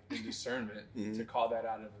insight and discernment to call that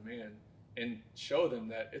out of a man and show them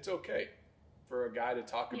that it's okay for a guy to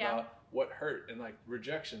talk about what hurt and like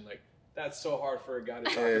rejection. Like that's so hard for a guy to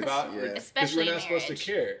talk about. Especially we're not supposed to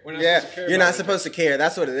care. We're not supposed to care. You're not supposed to care.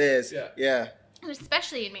 That's what it is. Yeah.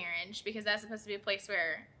 Especially in marriage, because that's supposed to be a place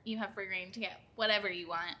where you have free reign to get whatever you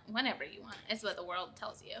want, whenever you want. Is what the world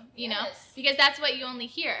tells you, you know? Because that's what you only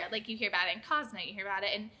hear. Like, you hear about it in Cosmo, you hear about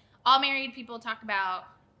it, and all married people talk about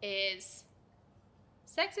is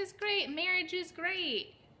sex is great, marriage is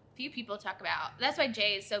great. Few people talk about. That's why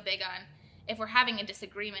Jay is so big on, if we're having a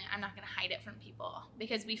disagreement, I'm not going to hide it from people.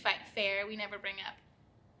 Because we fight fair. We never bring up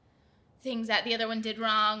things that the other one did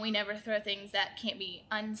wrong. We never throw things that can't be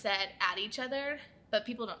unsaid at each other. But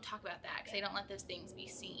people don't talk about that because they don't let those things be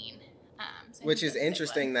seen. So which is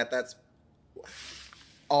interesting that's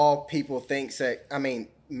all people think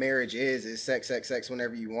marriage is sex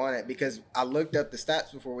whenever you want it. Because I looked up the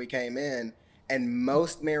stats before we came in, and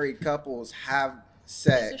most married couples have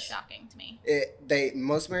sex. This was shocking to me.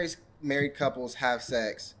 Most married couples have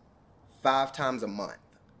sex 5 times a month.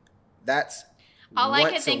 That's all I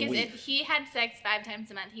could think is if he had sex 5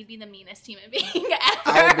 times a month, he'd be the meanest human being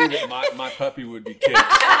ever. My puppy would be kicked.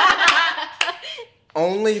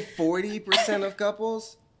 Only 40% of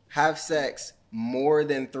couples have sex more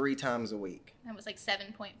than 3 times a week. That was like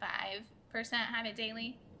 7.5% have it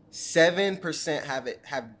daily. 7%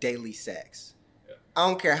 have daily sex. I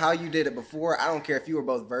don't care how you did it before. I don't care if you were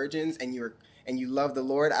both virgins and you love the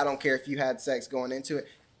Lord. I don't care if you had sex going into it.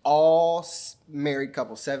 All married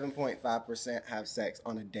couples, 7.5% have sex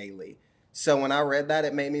on a daily. So when I read that,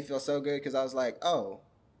 it made me feel so good because I was like, oh,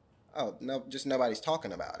 no, just nobody's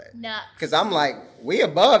talking about it. No. Because I'm like, we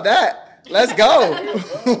above that. Let's go.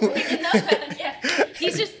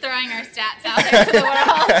 He's just throwing our stats out there to the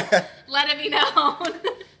world. Let it be known.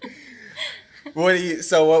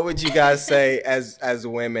 What would you guys say as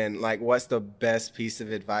women? Like, what's the best piece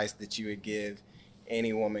of advice that you would give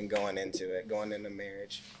any woman going into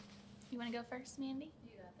marriage? You want to go first, Mandy?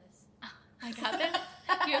 You got this. Oh, I got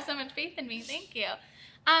this. You have so much faith in me. Thank you.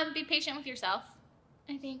 Be patient with yourself,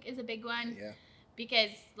 I think, is a big one. Yeah.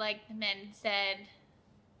 Because, like the men said,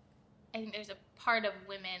 I think there's a part of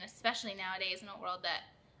women, especially nowadays in a world that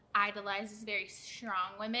idolizes very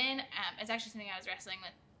strong women. It's actually something I was wrestling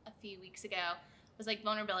with a few weeks ago, was like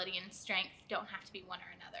vulnerability and strength don't have to be one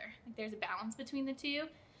or another. Like there's a balance between the two.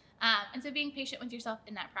 And so being patient with yourself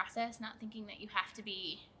in that process, not thinking that you have to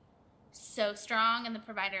be so strong and the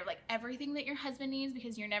provider of like everything that your husband needs,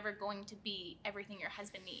 because you're never going to be everything your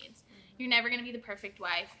husband needs. Mm-hmm. You're never going to be the perfect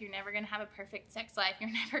wife. You're never going to have a perfect sex life.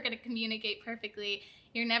 You're never going to communicate perfectly.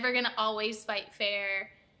 You're never going to always fight fair.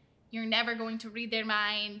 you're never going to read their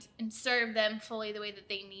mind and serve them fully the way that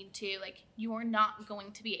they need to. Like, you're not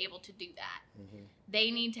going to be able to do that. Mm-hmm. They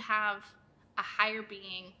need to have a higher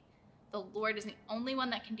being. The Lord is the only one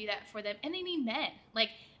that can do that for them. And they need men. Like,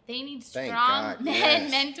 they need strong men,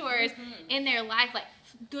 mentors in their life. Like,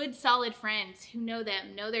 good, solid friends who know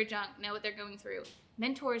them, know their junk, know what they're going through.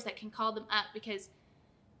 Mentors that can call them up, because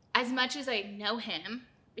as much as I know him,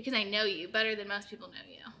 because I know you better than most people know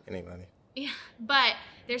you. Anybody. Yeah, but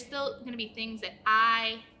there's still going to be things that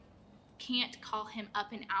I can't call him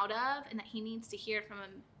up and out of, and that he needs to hear from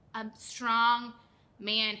a strong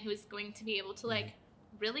man who is going to be able to, like,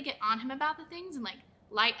 really get on him about the things and, like,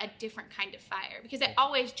 light a different kind of fire. Because I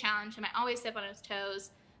always challenge him. I always step on his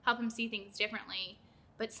toes, help him see things differently.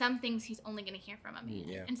 But some things he's only going to hear from a man.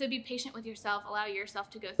 Yeah. And so be patient with yourself. Allow yourself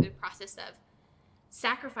to go through the process of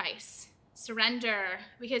sacrifice, surrender,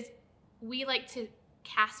 because we like to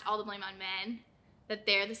cast all the blame on men, that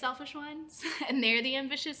they're the selfish ones and they're the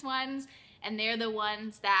ambitious ones and they're the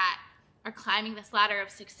ones that are climbing this ladder of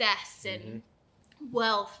success and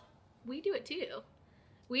wealth. We do it too.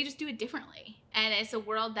 We just do it differently. And it's a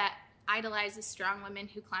world that idolizes strong women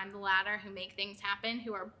who climb the ladder, who make things happen,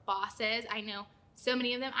 who are bosses. I know so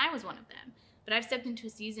many of them. I was one of them. But I've stepped into a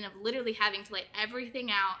season of literally having to lay everything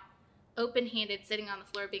out, open-handed, sitting on the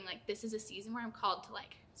floor, being like, this is a season where I'm called to,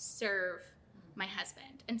 like, serve my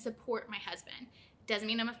husband and support my husband. Doesn't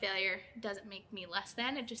mean I'm a failure. Doesn't make me less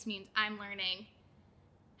than. It just means I'm learning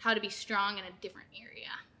how to be strong in a different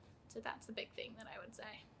area. So that's the big thing that I would say.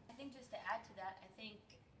 I think just to add to that, I think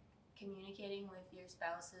communicating with your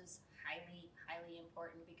spouse is highly, highly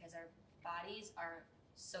important, because our bodies are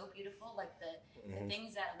so beautiful. Like the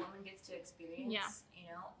things that a woman gets to experience, you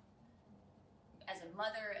know, as a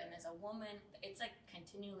mother and as a woman, it's like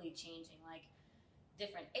continually changing. Like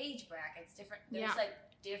different age brackets, different, there's like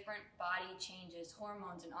different body changes,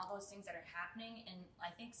 hormones, and all those things that are happening. And I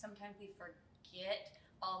think sometimes we forget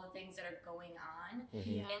all the things that are going on.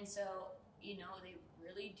 And so, you know, they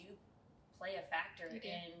really do play a factor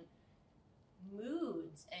in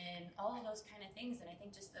moods and all of those kind of things. And I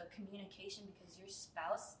think just the communication, because your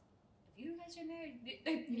spouse, if you guys are married,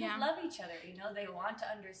 they love each other, you know, they want to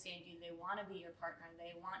understand you, they want to be your partner,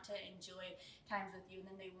 they want to enjoy times with you,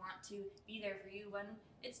 and then they want to be there for you when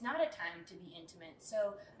it's not a time to be intimate.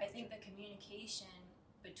 So I think the communication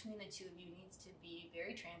between the two of you needs to be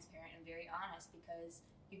very transparent and very honest, because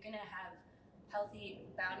you're going to have healthy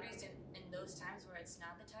boundaries in those times where it's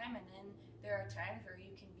not the time, and then there are times where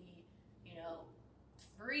you can be, you know,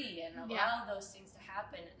 free and allow those things to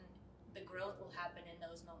happen, and the growth will happen in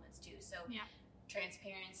those moments too. So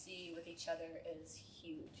transparency with each other is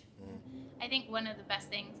huge. I think one of the best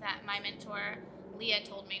things that my mentor Leah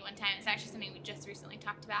told me one time, it's actually something we just recently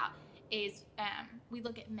talked about, is we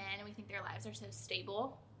look at men and we think their lives are so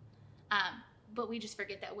stable, but we just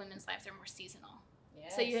forget that women's lives are more seasonal.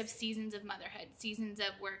 Yes. So you have seasons of motherhood, seasons of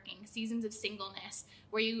working, seasons of singleness,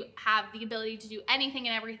 where you have the ability to do anything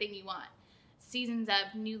and everything you want. Seasons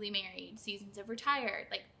of newly married, seasons of retired.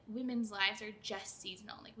 Like, women's lives are just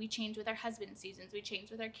seasonal. Like, we change with our husband's seasons, we change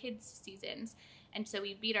with our kids' seasons. And so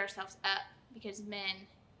we beat ourselves up because men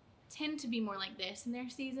tend to be more like this in their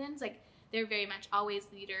seasons. Like, they're very much always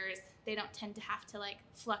leaders. They don't tend to have to, like,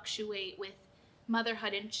 fluctuate with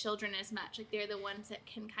motherhood and children as much. Like, they're the ones that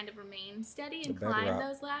can kind of remain steady and climb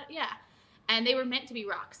those ladders. Yeah. And they were meant to be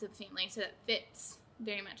rocks of the family, so that fits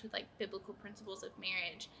very much with, like, biblical principles of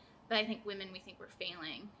marriage. But I think women, we think we're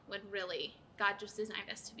failing, when really God just designed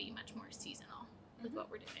us to be much more seasonal with what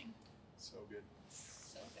we're doing. So good.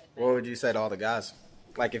 So good. What would you say to all the guys?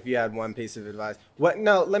 Like, if you had one piece of advice. Let me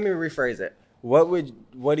rephrase it.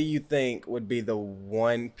 What do you think would be the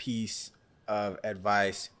one piece of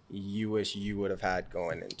advice you wish you would have had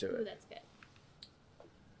going into it? Ooh, that's good.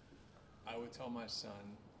 I would tell my son,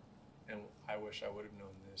 and I wish I would have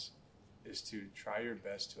known this, is to try your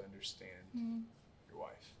best to understand your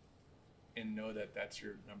wife, and know that that's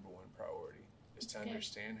your number one priority, is to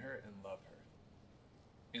understand her and love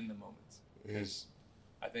her in the moments. Because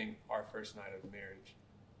I think our first night of marriage,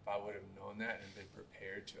 if I would have known that and been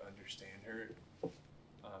prepared to understand her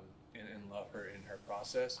and love her in her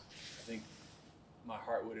process, I think my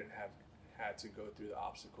heart wouldn't have had to go through the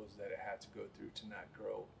obstacles that it had to go through to not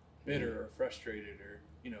grow bitter or frustrated or,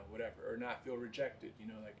 you know, whatever, or not feel rejected. You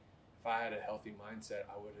know, like, if I had a healthy mindset,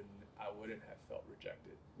 I wouldn't have felt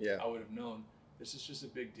rejected. Yeah. I would have known this is just a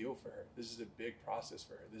big deal for her. This is a big process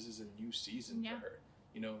for her. This is a new season for her,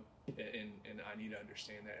 you know, and I need to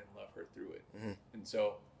understand that and love her through it. And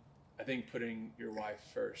so I think putting your wife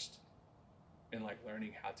first and like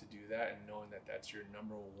learning how to do that and knowing that that's your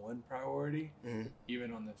number one priority,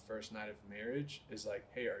 even on the first night of marriage, is like,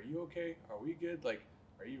 hey, are you okay? Are we good? Like,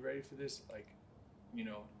 are you ready for this? Like, you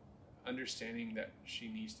know, understanding that she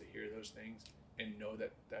needs to hear those things and know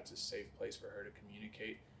that that's a safe place for her to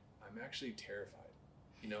communicate. I'm actually terrified.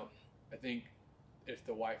 You know, I think if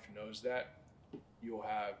the wife knows that, you'll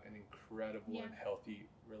have an incredible and healthy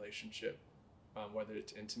relationship, whether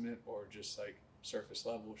it's intimate or just like surface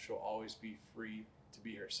level. She'll always be free to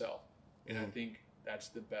be herself. And I think that's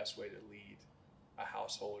the best way to lead a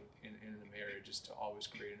household in a marriage, is to always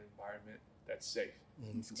create an environment that's safe.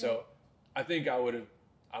 And so I think I would have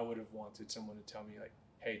wanted someone to tell me, like,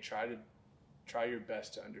 hey, try your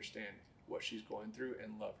best to understand what she's going through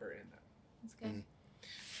and love her in that. That's good.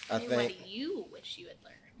 I Maybe think, what do you wish you had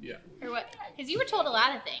learned? Yeah. Or what? Because you were told a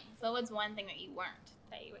lot of things. What was one thing that you weren't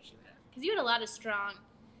that you wish you would have? Because you had a lot of strong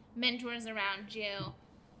mentors around you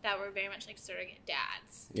that were very much like surrogate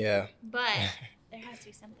dads. yeah. But there has to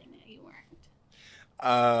be something that you weren't.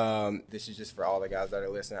 This is just for all the guys that are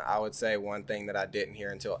listening. I would say one thing that I didn't hear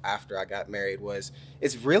until after I got married was,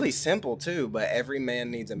 it's really simple too, but every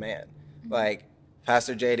man needs a man. Like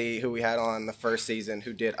Pastor JD, who we had on the first season,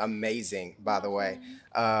 who did amazing, by the way.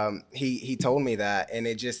 He told me that, and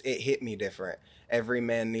it hit me different. Every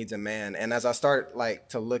man needs a man. And as I start like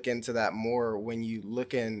to look into that more, when you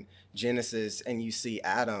look in Genesis and you see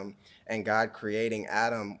Adam and God creating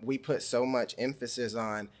Adam, we put so much emphasis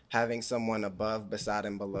on having someone above, beside,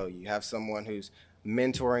 and below you. You have someone who's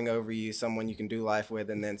mentoring over you, someone you can do life with,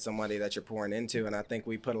 and then somebody that you're pouring into. And I think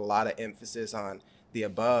we put a lot of emphasis on the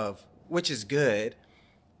above, which is good,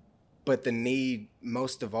 but the need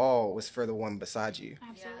most of all was for the one beside you.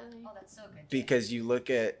 Absolutely. Oh, that's so good. Because you look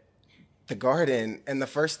at the garden, and the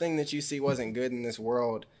first thing that you see wasn't good in this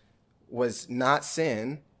world was not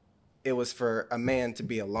sin. It was for a man to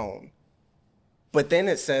be alone. But then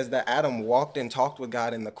it says that Adam walked and talked with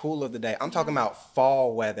God in the cool of the day. I'm talking about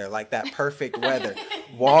fall weather, like that perfect weather.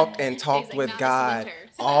 Walked and talked like, with "Not this God winter,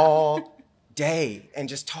 so." all day and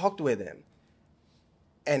just talked with him.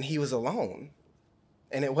 And he was alone.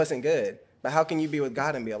 And it wasn't good. But how can you be with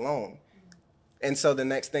God and be alone? And so the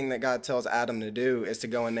next thing that God tells Adam to do is to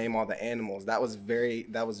go and name all the animals. That was very,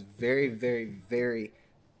 very, very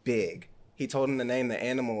big. He told him to name the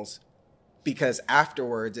animals because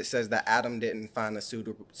afterwards it says that Adam didn't find a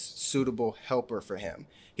suitable helper for him.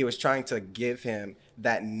 He was trying to give him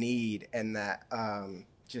that need and that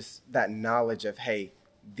just that knowledge of, hey,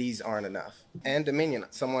 these aren't enough. And dominion,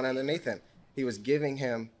 someone underneath him. He was giving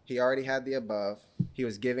him, he already had the above. He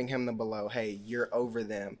was giving him the below. Hey, you're over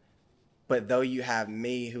them. But though you have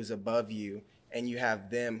me who's above you and you have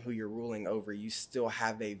them who you're ruling over, you still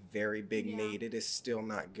have a very big need. It is still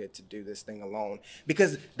not good to do this thing alone,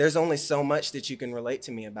 because there's only so much that you can relate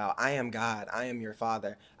to me about. I am God. I am your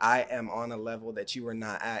father. I am on a level that you are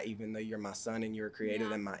not at, even though you're my son and you were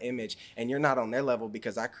created in my image. And you're not on their level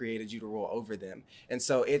because I created you to rule over them. And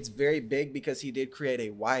so it's very big because he did create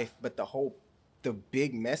a wife, but the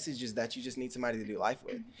big message is that you just need somebody to do life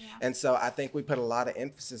with. And so I think we put a lot of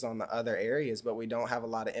emphasis on the other areas, but we don't have a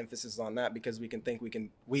lot of emphasis on that because we think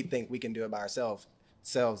we can do it by ourselves,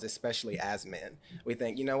 especially as men. We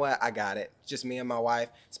think, you know what, I got it. It's just me and my wife.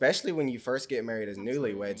 Especially when you first get married as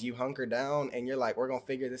newlyweds, you hunker down and you're like, we're going to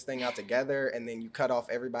figure this thing out together. And then you cut off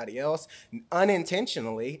everybody else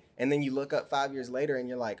unintentionally. And then you look up 5 years later and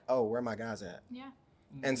you're like, oh, where are my guys at? Yeah.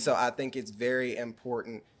 And so I think it's very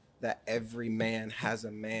important that every man has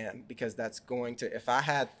a man, because that's going to, if I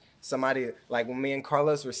had somebody, like when me and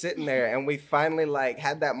Carlos were sitting there and we finally like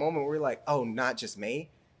had that moment where we're like, oh, not just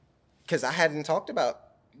me, because I hadn't talked about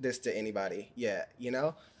this to anybody yet, you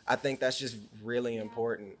know? I think that's just really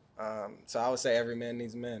important. So I would say every man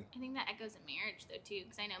needs a man. I think that echoes in marriage though too,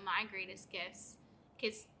 because I know my greatest gifts,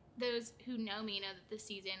 because those who know me know that the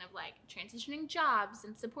season of like transitioning jobs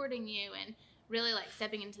and supporting you and really like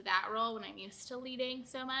stepping into that role when I'm used to leading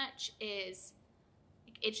so much it's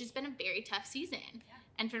just been a very tough season.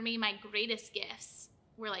 And for me, my greatest gifts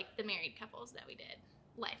were like the married couples that we did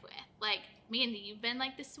life with. Like Mandy, you've been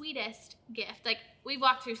like the sweetest gift. Like we've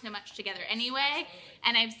walked through so much together anyway.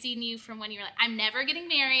 And I've seen you from when you were like, I'm never getting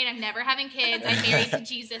married. I'm never having kids. I'm married to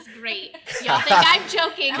Jesus. Great. Y'all think I'm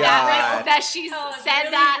joking that she said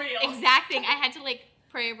really that real. Exact thing. I had to like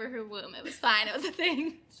pray over her womb. It was fine. It was a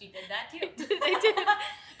thing. She did that too. I did.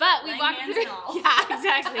 But we walked through. Yeah,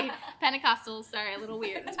 exactly. Pentecostals, sorry, a little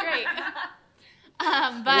weird. It's great.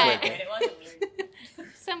 But It wasn't weird.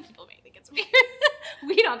 Some people may think it's weird.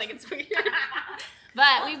 We don't think it's weird.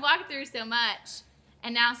 But we've walked through so much,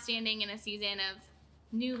 and now standing in a season of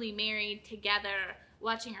newly married together,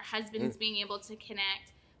 watching our husbands being able to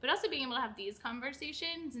connect, but also being able to have these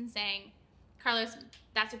conversations and saying, Carlos,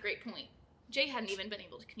 that's a great point. Jay hadn't even been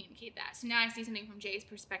able to communicate that. So now I see something from Jay's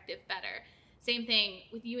perspective better. Same thing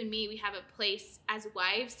with you and me. We have a place as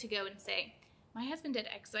wives to go and say, my husband did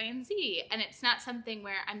X, Y, and Z. And it's not something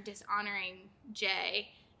where I'm dishonoring Jay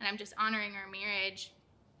and I'm dishonoring our marriage.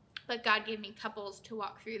 But God gave me couples to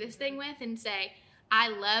walk through this thing with and say, I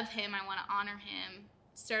love him. I want to honor him,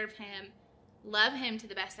 serve him, love him to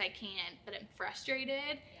the best I can. But I'm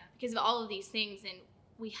frustrated because of all of these things. And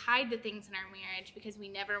we hide the things in our marriage because we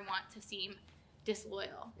never want to seem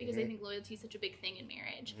disloyal, because I think loyalty is such a big thing in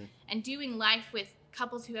marriage. And doing life with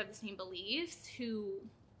couples who have the same beliefs, who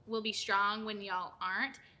will be strong when y'all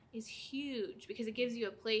aren't, is huge, because it gives you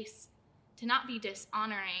a place to not be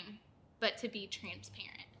dishonoring, but to be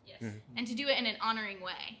transparent. Yes. And to do it in an honoring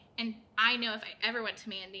way. And I know if I ever went to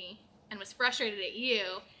Mandy and was frustrated at you,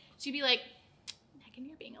 she'd be like, Megan,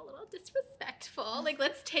 you're being a little disrespectful. Like,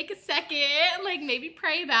 let's take a second, like maybe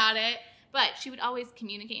pray about it. But she would always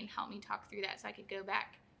communicate and help me talk through that so I could go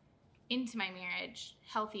back into my marriage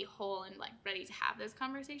healthy, whole, and like ready to have those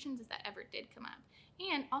conversations if that ever did come up.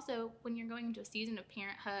 And also, when you're going into a season of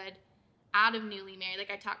parenthood, out of newly married, like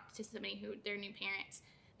I talked to somebody who they're new parents,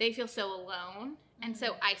 they feel so alone and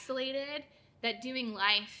so isolated that doing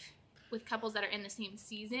life with couples that are in the same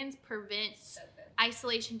seasons prevents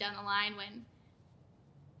isolation down the line, when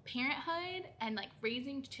parenthood and like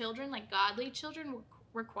raising children, like godly children,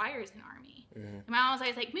 requires an army. And my mom was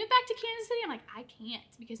always like, move back to Kansas City. I'm like, I can't,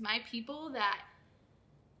 because my people that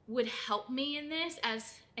would help me in this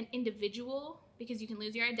as an individual, because you can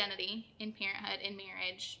lose your identity in parenthood, in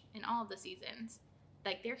marriage, in all of the seasons,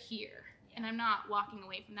 like they're here. And I'm not walking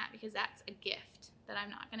away from that, because that's a gift that I'm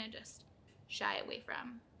not going to just shy away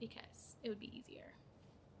from because it would be easier.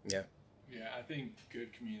 Yeah. Yeah, I think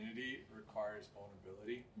good community requires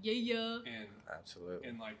vulnerability. Yeah. And absolutely.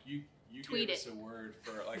 And like you Tweet gave us a word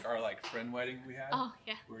for like our like friend wedding we had. Oh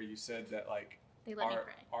yeah. Where you said that like they let me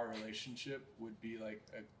pray. Our relationship would be like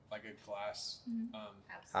a glass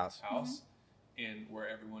house, and where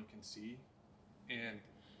everyone can see. And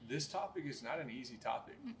this topic is not an easy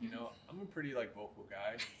topic. You know, I'm a pretty like vocal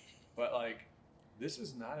guy, but like this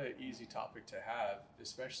is not an easy topic to have,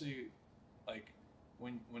 especially like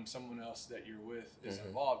when someone else that you're with is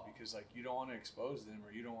involved, because like you don't want to expose them,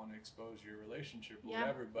 or you don't want to expose your relationship or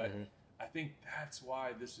whatever. But I think that's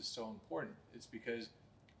why this is so important. It's because,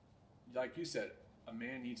 like you said, a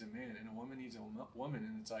man needs a man and a woman needs a woman,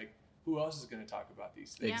 and it's like, who else is going to talk about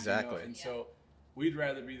these things? Exactly. You know? And so we'd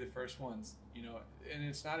rather be the first ones, you know, and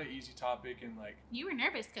it's not an easy topic. And like, you were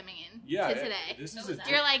nervous coming in to today.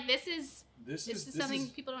 You're like, this is something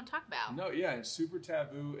people don't talk about. No, yeah, it's super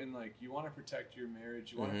taboo, and like you want to protect your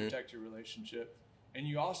marriage, you want to protect your relationship, and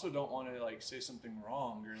you also don't want to like say something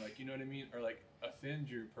wrong, or like, you know what I mean, or like offend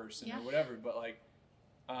your person or whatever. But like,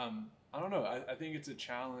 I don't know. I think it's a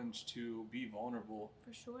challenge to be vulnerable,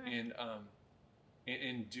 for sure,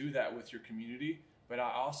 and do that with your community. But I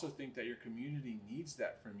also think that your community needs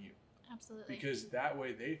that from you. Absolutely. Because that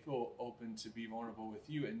way they feel open to be vulnerable with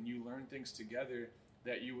you, and you learn things together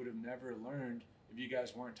that you would have never learned if you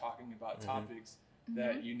guys weren't talking about topics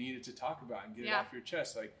that you needed to talk about and get it off your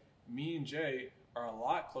chest. Like, me and Jay are a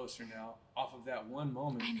lot closer now off of that one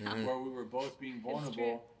moment where we were both being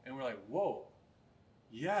vulnerable, and we're like, whoa,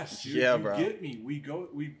 yes, dude, you get me. We've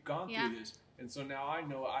gone through this. And so now I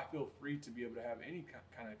know I feel free to be able to have any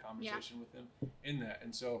kind of conversation with him in that.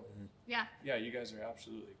 And so, you guys are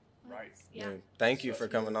absolutely right. Yeah. Thank you for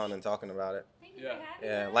coming on and talking about it. Thank you for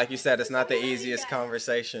having us. Like you said, it's not the easiest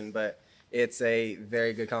conversation, but it's a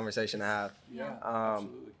very good conversation to have. Yeah,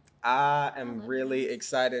 absolutely. I am really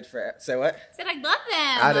excited for. Say what? Said I love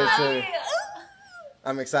them. I do too.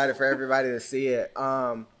 I'm excited for everybody to see it.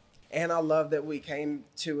 And I love that we came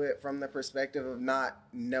to it from the perspective of not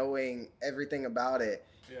knowing everything about it.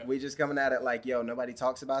 Yeah. We just coming at it like, yo, nobody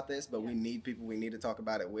talks about this, but we need people we need to talk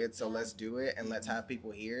about it with. So let's do it, and let's have people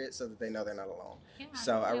hear it so that they know they're not alone. Yeah,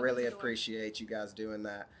 so I really appreciate you guys doing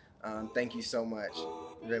that. Thank you so much.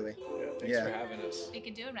 Really. Thanks for having us. We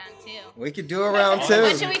could do a round two. We could do a round two.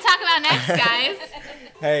 What should we talk about next, guys?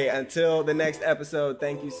 Hey, until the next episode,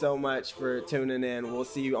 thank you so much for tuning in. We'll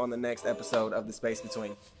see you on the next episode of The Space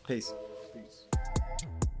Between. Peace.